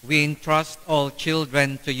 we entrust all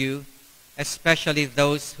children to you, especially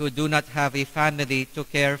those who do not have a family to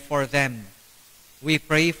care for them. We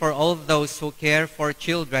pray for all those who care for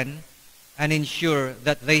children and ensure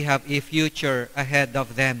that they have a future ahead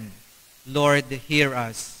of them. Lord, hear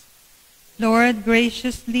us. Lord,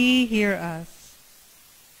 graciously hear us.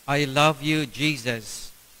 I love you,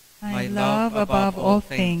 Jesus, I love above all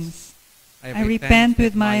things. I repent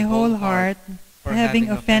with my whole heart for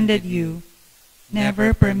having offended you.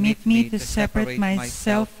 Never permit me to separate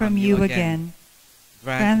myself from you again.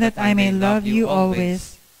 Grant that I may love you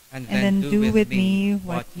always, and then do with me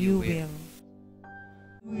what you will.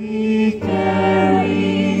 We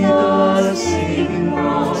carry the saving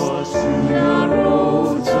cross to the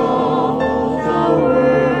roads of the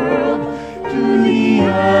world, to the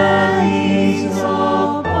alleys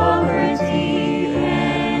of poverty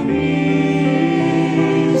and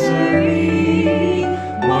misery,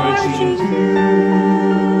 marching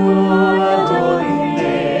through a dawning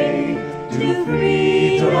day to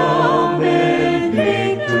freedom and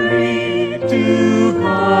victory, to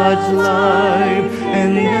God's life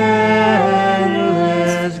and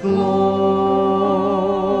endless glory.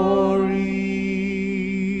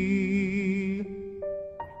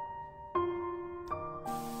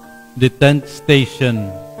 The 10th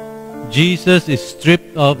station. Jesus is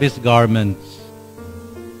stripped of his garments.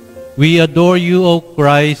 We adore you, O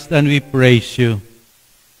Christ, and we praise you.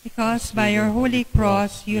 Because by your holy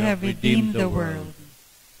cross you have redeemed the world.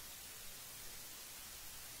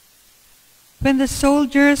 When the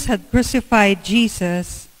soldiers had crucified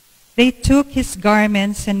Jesus, they took his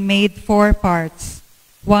garments and made 4 parts,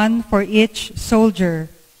 one for each soldier,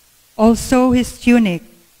 also his tunic.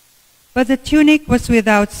 But the tunic was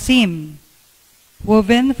without seam,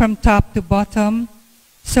 woven from top to bottom.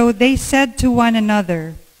 So they said to one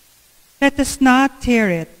another, "Let us not tear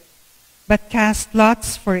it, but cast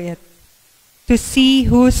lots for it, to see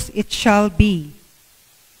whose it shall be."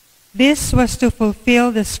 This was to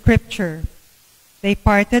fulfill the scripture. They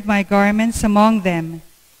parted my garments among them,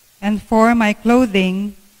 and for my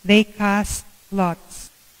clothing they cast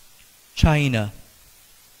lots. China.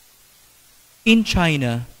 In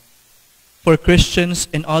China, for Christians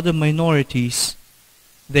and other minorities,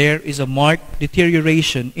 there is a marked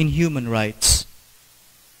deterioration in human rights.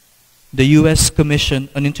 The U.S. Commission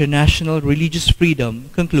on International Religious Freedom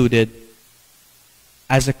concluded,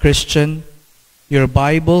 as a Christian, your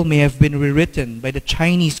Bible may have been rewritten by the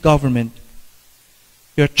Chinese government,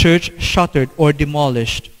 your church shuttered or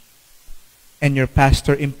demolished, and your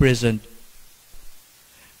pastor imprisoned.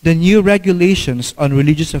 The new regulations on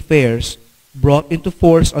religious affairs brought into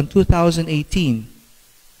force on 2018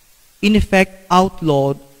 in effect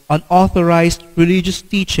outlawed unauthorized religious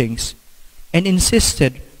teachings and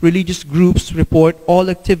insisted religious groups report all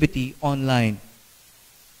activity online.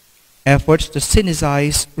 Efforts to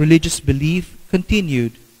sinicize religious belief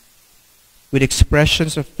continued, with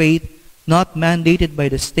expressions of faith not mandated by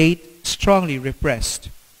the state strongly repressed.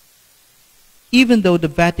 Even though the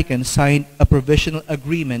Vatican signed a provisional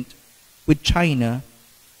agreement with China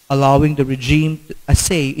allowing the regime a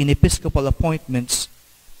say in episcopal appointments,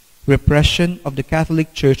 repression of the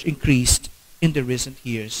Catholic Church increased in the recent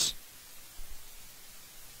years.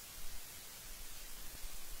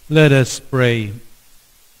 Let us pray.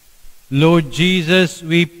 Lord Jesus,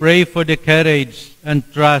 we pray for the courage and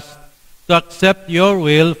trust to accept your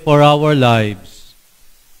will for our lives.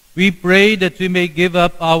 We pray that we may give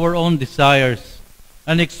up our own desires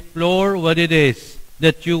and explore what it is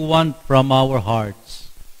that you want from our hearts.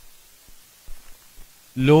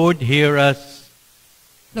 Lord, hear us.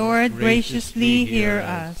 Lord, graciously hear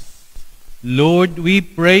us. Lord, we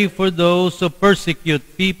pray for those who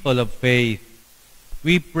persecute people of faith.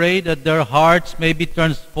 We pray that their hearts may be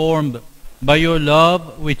transformed by your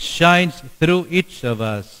love which shines through each of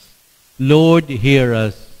us. Lord, hear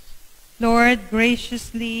us. Lord,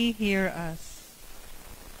 graciously hear us.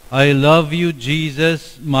 I love you,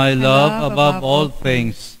 Jesus, my love above all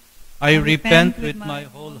things. I repent with my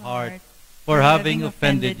whole heart for having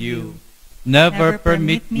offended you. Never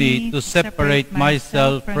permit me to separate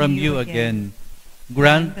myself from you again.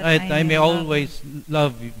 Grant that I may always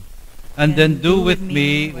love you, and then do with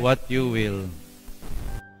me what you will.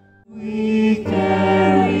 We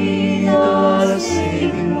carry the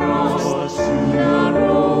saving cross to the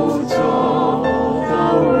roads of the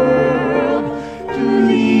world, to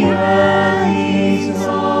the alleys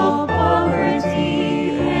of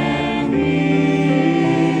poverty and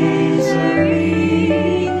misery,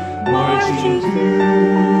 marching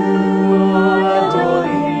through a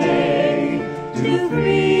dawning day to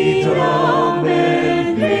freedom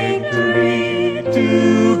and victory,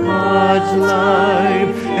 to God's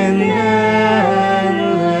life and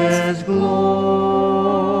endless glory.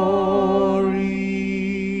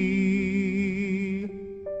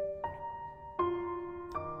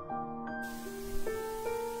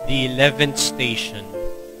 The 11th station.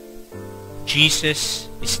 Jesus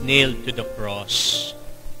is nailed to the cross.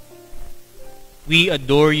 We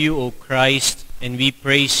adore you, O Christ, and we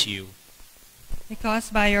praise you. Because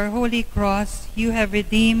by your holy cross you have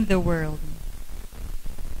redeemed the world.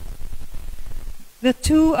 The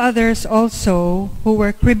two others also, who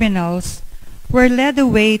were criminals, were led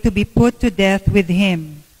away to be put to death with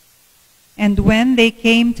him. And when they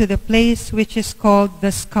came to the place which is called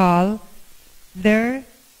the Skull, there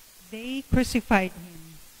they crucified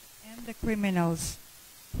him and the criminals,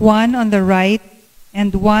 one on the right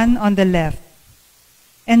and one on the left.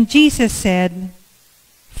 And Jesus said,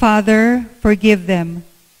 Father, forgive them,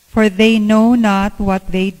 for they know not what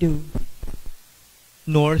they do.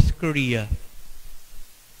 North Korea.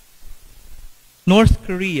 North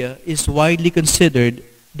Korea is widely considered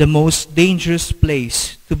the most dangerous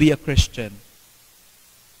place to be a Christian,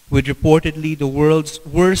 with reportedly the world's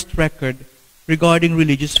worst record regarding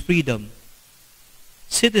religious freedom.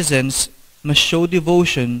 Citizens must show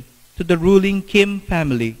devotion to the ruling Kim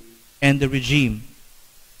family and the regime.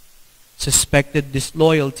 Suspected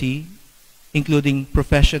disloyalty, including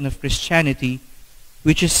profession of Christianity,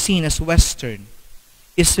 which is seen as Western,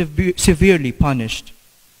 is severely punished.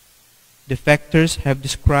 Defectors have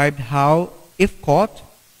described how, if caught,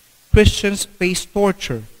 Christians face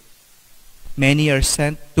torture. Many are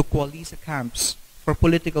sent to Kwalisa camps for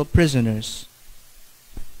political prisoners.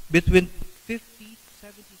 Between 50 to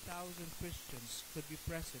 70,000 Christians could be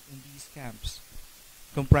present in these camps,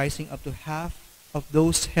 comprising up to half of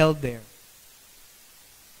those held there.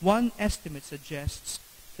 One estimate suggests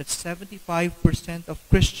that 75% of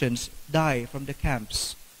Christians die from the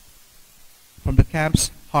camp's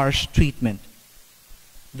harsh treatment.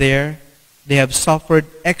 There, they have suffered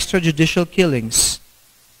extrajudicial killings,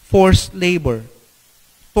 forced labor,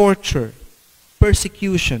 torture,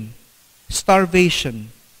 persecution, starvation,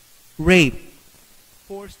 rape,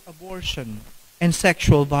 forced abortion, and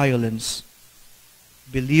sexual violence.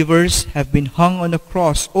 Believers have been hung on a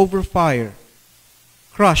cross over fire,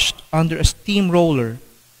 crushed under a steamroller,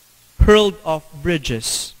 hurled off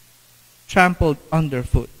bridges, trampled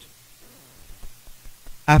underfoot.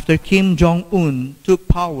 After Kim Jong-un took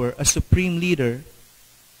power as supreme leader,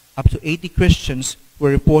 up to 80 Christians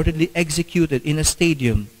were reportedly executed in a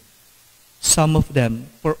stadium, some of them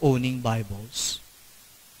for owning Bibles.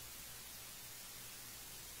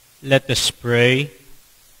 Let us pray.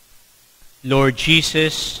 Lord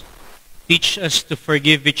Jesus, teach us to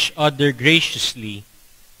forgive each other graciously.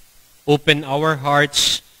 Open our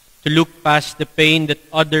hearts to look past the pain that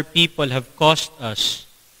other people have caused us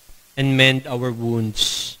and mend our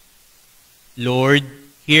wounds. Lord,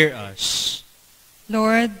 hear us.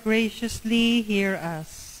 Lord, graciously hear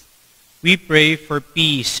us. We pray for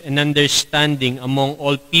peace and understanding among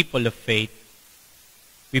all people of faith.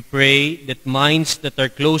 We pray that minds that are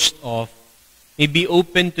closed off may be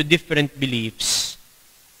open to different beliefs.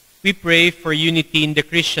 We pray for unity in the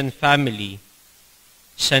Christian family.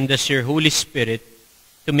 Send us your Holy Spirit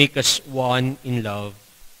to make us one in love.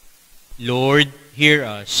 Lord, hear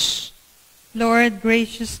us. Lord,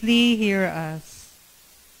 graciously hear us.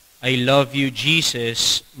 I love you,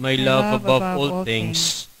 Jesus, my love above all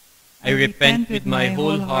things. I repent with my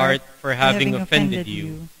whole heart for having offended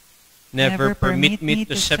you. Never permit me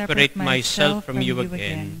to separate myself from you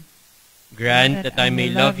again. Grant that I may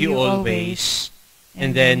love you always,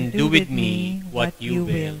 and then do with me what you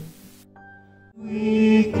will.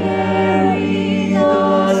 We carry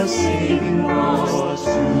the saving cross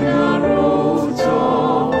to the roads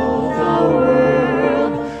of the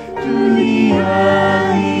world, to the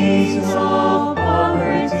alleys of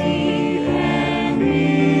poverty and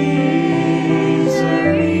misery,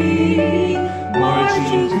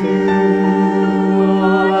 marching to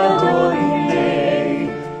a dawning day,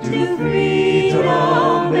 to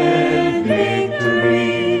freedom and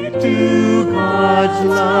victory, to God's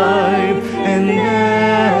life and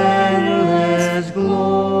endless glory.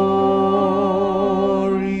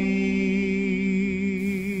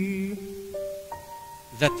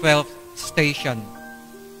 The 12th station.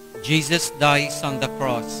 Jesus dies on the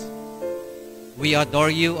cross. We adore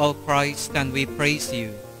you, O Christ, and we praise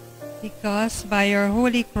you. Because by your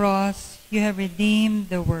holy cross you have redeemed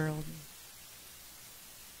the world.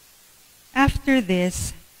 After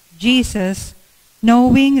this, Jesus,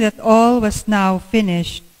 knowing that all was now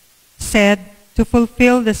finished, said, to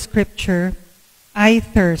fulfill the scripture, I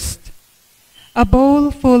thirst. A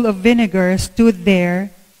bowl full of vinegar stood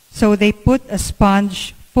there, so they put a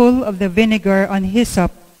sponge full of the vinegar on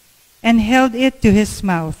hyssop and held it to his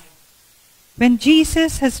mouth. When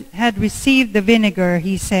Jesus had received the vinegar,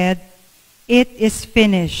 he said, It is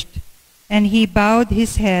finished. And he bowed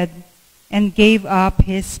his head and gave up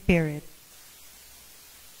his spirit.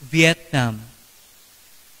 Vietnam.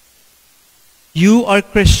 You are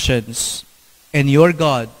Christians, and your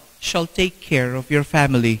God shall take care of your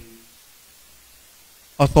family.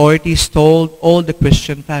 Authorities told all the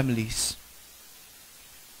Christian families.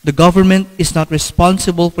 The government is not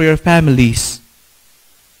responsible for your families.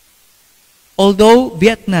 Although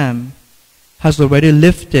Vietnam has already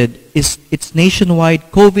lifted its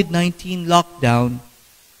nationwide COVID-19 lockdown,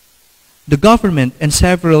 the government and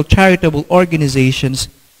several charitable organizations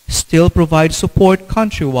still provide support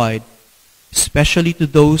countrywide, especially to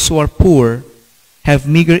those who are poor, have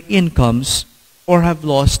meager incomes, or have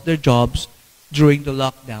lost their jobs during the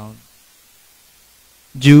lockdown.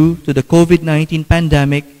 Due to the COVID-19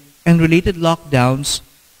 pandemic and related lockdowns,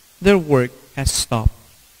 their work has stopped.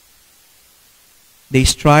 They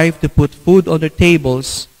strive to put food on their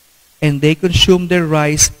tables, and they consume their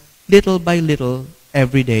rice little by little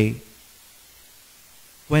every day.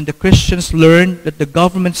 When the Christians learned that the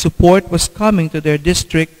government support was coming to their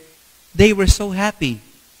district, they were so happy,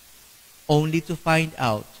 only to find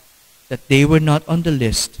out that they were not on the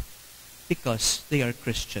list because they are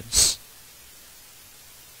Christians.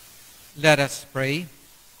 Let us pray.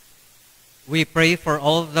 We pray for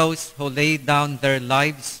all those who lay down their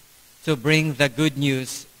lives to bring the good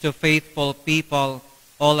news to faithful people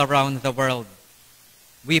all around the world.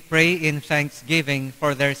 We pray in thanksgiving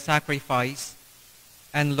for their sacrifice.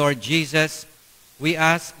 And Lord Jesus, we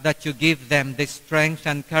ask that you give them the strength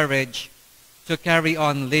and courage to carry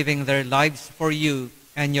on living their lives for you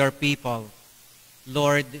and your people.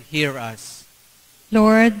 Lord, hear us.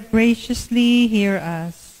 Lord, graciously hear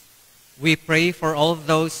us. We pray for all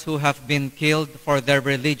those who have been killed for their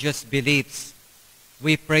religious beliefs.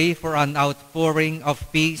 We pray for an outpouring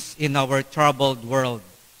of peace in our troubled world.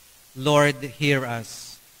 Lord, hear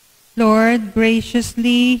us. Lord,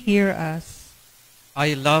 graciously hear us.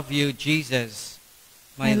 I love you, Jesus,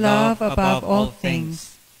 my I love above all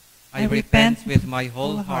things. I repent with my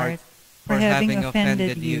whole heart for having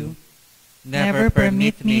offended you. Never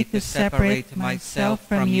permit me to separate myself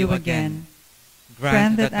from you again.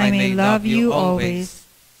 Grant that I may love you always,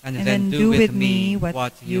 and then do with me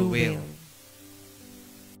what you will.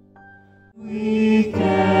 We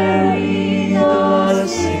carry the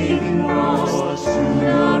saving cross to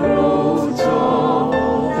the roads of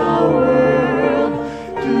the world,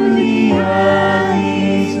 to the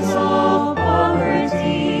alleys of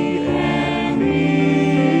poverty and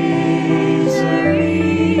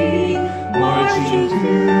misery, marching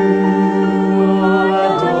through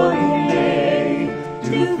a dawning day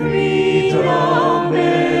to freedom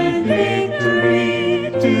and victory,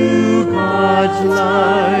 to God's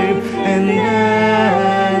life and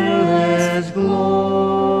endless glory.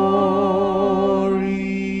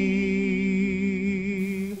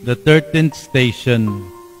 The 13th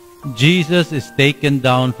station. Jesus is taken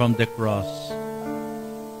down from the cross.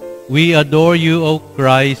 We adore you, O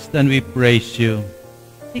Christ, and we praise you.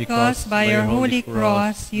 Because by your holy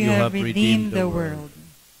cross you have redeemed the world.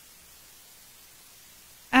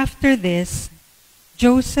 After this,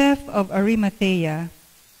 Joseph of Arimathea,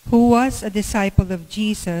 who was a disciple of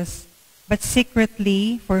Jesus, but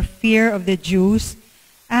secretly, for fear of the Jews,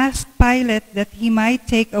 asked Pilate that he might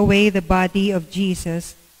take away the body of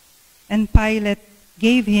Jesus, and Pilate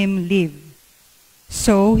gave him leave.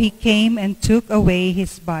 So he came and took away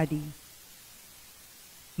his body.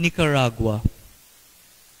 Nicaragua.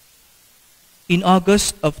 In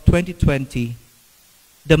August of 2020,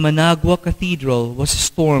 the Managua Cathedral was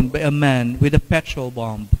stormed by a man with a petrol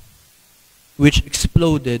bomb, which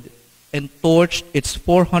exploded and torched its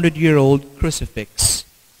 400-year-old crucifix.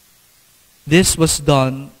 This was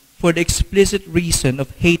done for the explicit reason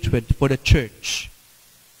of hatred for the Church.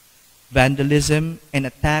 Vandalism and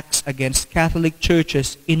attacks against Catholic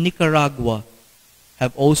churches in Nicaragua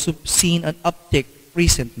have also seen an uptick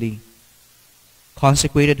recently.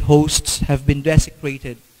 Consecrated hosts have been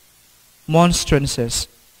desecrated. Monstrances,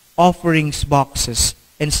 offerings boxes,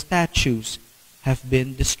 and statues have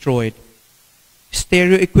been destroyed.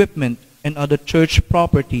 Stereo equipment and other church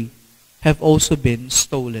property have also been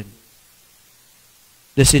stolen.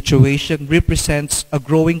 The situation represents a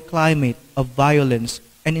growing climate of violence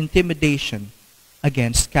and intimidation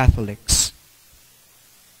against Catholics.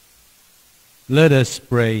 Let us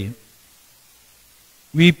pray.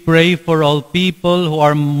 We pray for all people who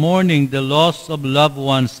are mourning the loss of loved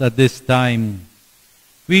ones at this time.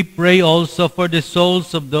 We pray also for the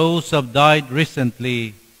souls of those who have died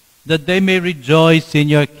recently, that they may rejoice in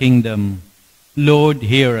your kingdom. Lord,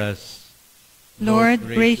 hear us. Lord,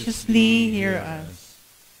 graciously hear us.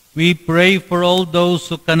 We pray for all those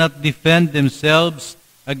who cannot defend themselves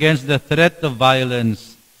against the threat of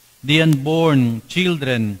violence, the unborn,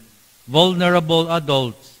 children, vulnerable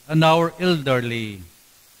adults, and our elderly.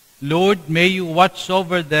 Lord, may you watch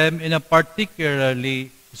over them in a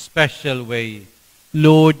particularly special way.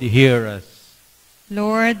 Lord, hear us.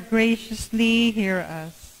 Lord, graciously hear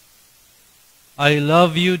us. I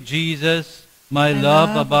love you, Jesus, my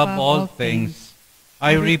love above all things.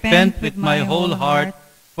 I repent with my whole heart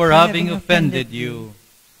for having offended you.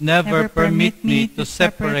 Never permit me to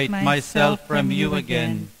separate myself from you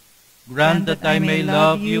again. Grant that I may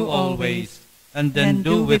love you always, and then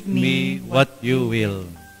do with me what you will.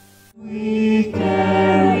 We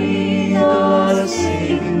carry the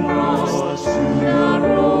saving cross to the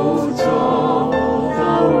roads of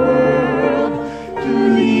the world, to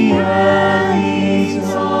the alleys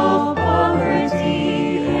of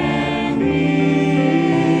poverty and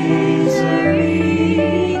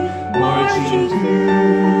misery, marching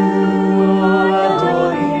through a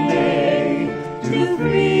dawning day to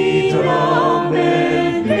freedom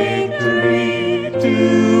and victory,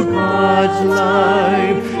 to God's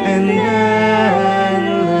life and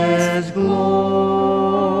endless glory.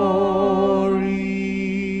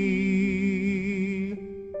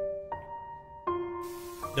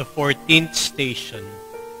 The 14th station.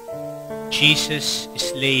 Jesus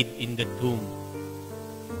is laid in the tomb.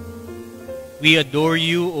 We adore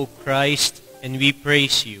you, O Christ, and we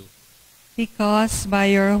praise you. Because by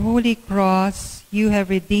your holy cross you have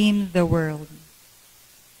redeemed the world.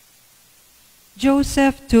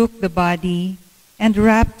 Joseph took the body and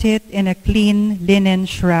wrapped it in a clean linen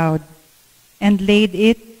shroud and laid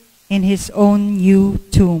it in his own new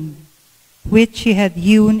tomb, which he had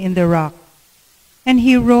hewn in the rock. And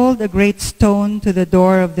he rolled a great stone to the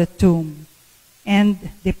door of the tomb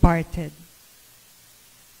and departed.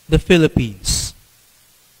 The Philippines.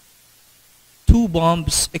 2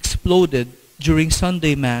 bombs exploded during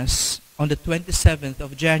Sunday Mass on the 27th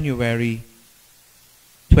of January.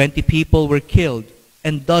 20 people were killed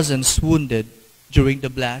and dozens wounded during the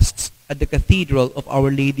blasts at the Cathedral of Our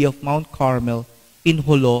Lady of Mount Carmel in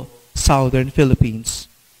Jolo, southern Philippines.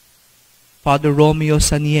 Father Romeo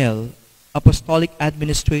Saniel, Apostolic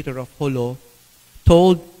Administrator of Jolo,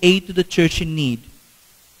 told Aid to the Church in Need,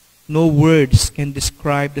 "No words can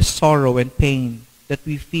describe the sorrow and pain that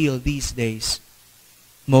we feel these days.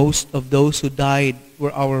 Most of those who died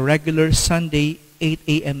were our regular Sunday 8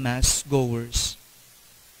 a.m. Mass goers."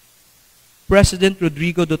 President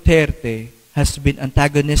Rodrigo Duterte has been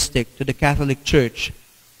antagonistic to the Catholic Church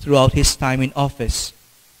throughout his time in office,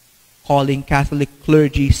 calling Catholic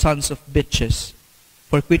clergy sons of bitches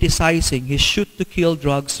for criticizing his shoot-to-kill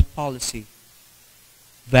drugs policy.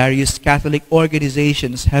 Various Catholic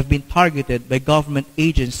organizations have been targeted by government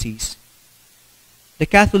agencies. The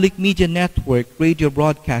Catholic Media Network radio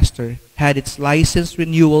broadcaster had its license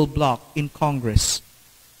renewal blocked in Congress.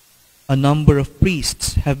 A number of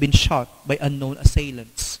priests have been shot by unknown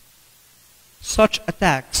assailants. Such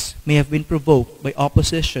attacks may have been provoked by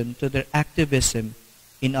opposition to their activism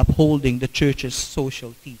in upholding the Church's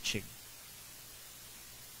social teaching.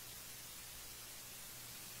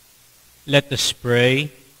 Let us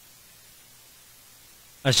pray.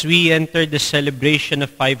 As we enter the celebration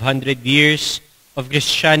of 500 years of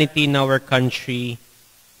Christianity in our country,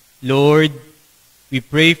 Lord, we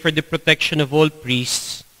pray for the protection of all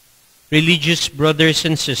priests, religious brothers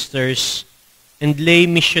and sisters, and lay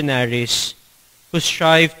missionaries who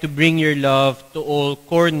strive to bring your love to all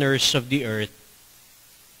corners of the earth.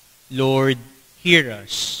 Lord, hear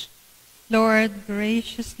us. Lord,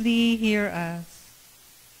 graciously hear us.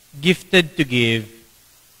 Gifted to give,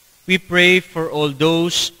 we pray for all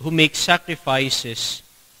those who make sacrifices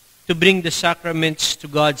to bring the sacraments to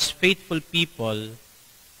God's faithful people,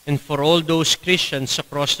 and for all those Christians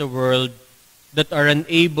across the world that are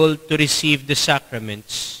unable to receive the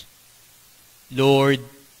sacraments. Lord,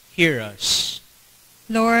 hear us.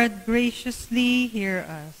 Lord, graciously hear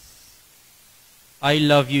us. I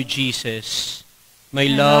love you, Jesus, my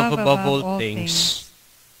love above all things.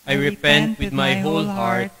 I repent with my whole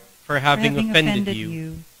heart for having offended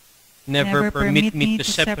you. Never permit me to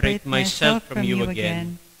separate myself from you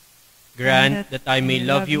again. Grant that I may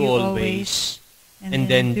love you always, and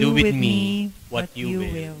then do with me what you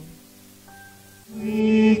will.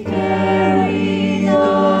 We carry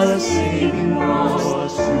the saving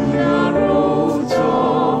cross to the roads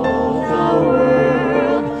of the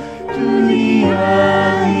world, to the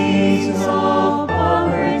alleys of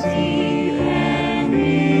poverty and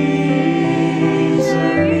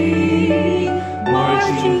misery,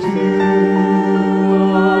 marching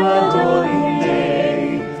through a dawning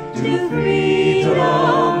day to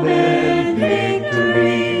freedom and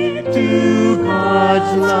victory, to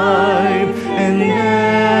God's life and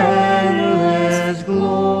endless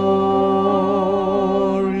glory.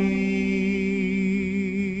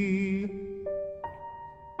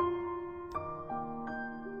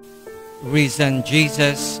 Risen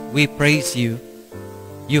Jesus, we praise you.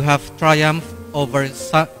 You have triumphed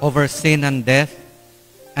over sin and death,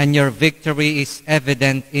 and your victory is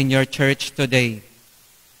evident in your church today.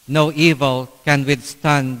 No evil can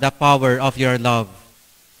withstand the power of your love.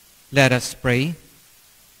 Let us pray.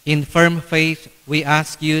 In firm faith, we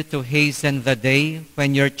ask you to hasten the day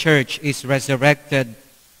when your church is resurrected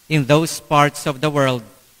in those parts of the world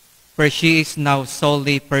where she is now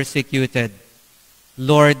sorely persecuted.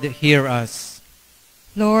 Lord, hear us.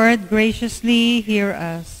 Lord, graciously hear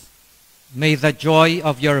us. May the joy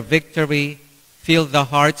of your victory fill the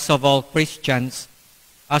hearts of all Christians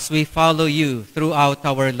as we follow you throughout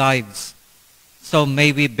our lives. So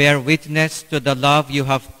may we bear witness to the love you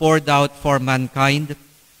have poured out for mankind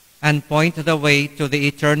and point the way to the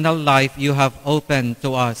eternal life you have opened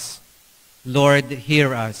to us. Lord,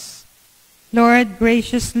 hear us. Lord,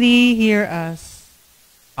 graciously hear us.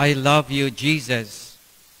 I love you, Jesus,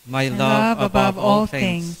 my And love above all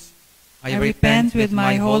things. I repent with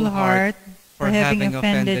my whole heart for having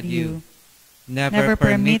offended you. Never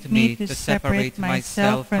permit me to separate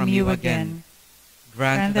myself from you again.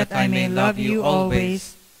 Grant that I may love you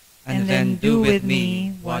always, and then do with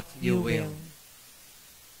me what you will.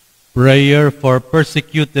 Prayer for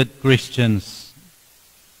persecuted Christians.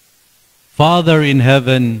 Father in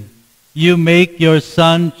heaven, you make your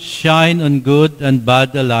sun shine on good and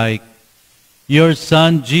bad alike. Your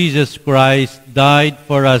Son, Jesus Christ, died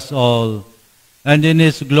for us all, and in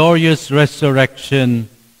his glorious resurrection,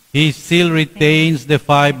 he still retains the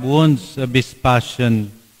 5 wounds of his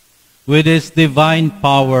passion. With his divine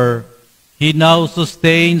power, he now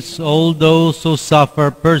sustains all those who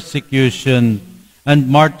suffer persecution and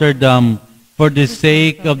martyrdom for the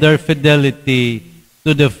sake of their fidelity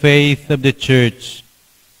to the faith of the Church.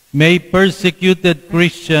 May persecuted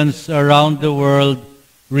Christians around the world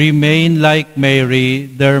remain like Mary,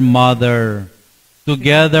 their mother,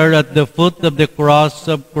 together at the foot of the cross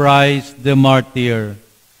of Christ the martyr.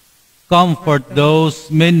 Comfort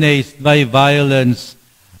those menaced by violence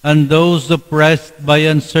and those oppressed by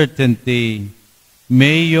uncertainty.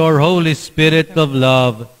 May your Holy Spirit of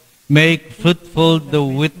love make fruitful the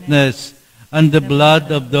witness and the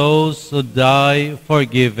blood of those who die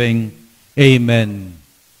forgiving. Amen.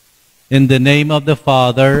 In the name of the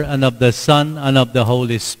Father, and of the Son, and of the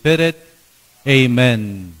Holy Spirit.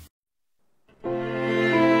 Amen.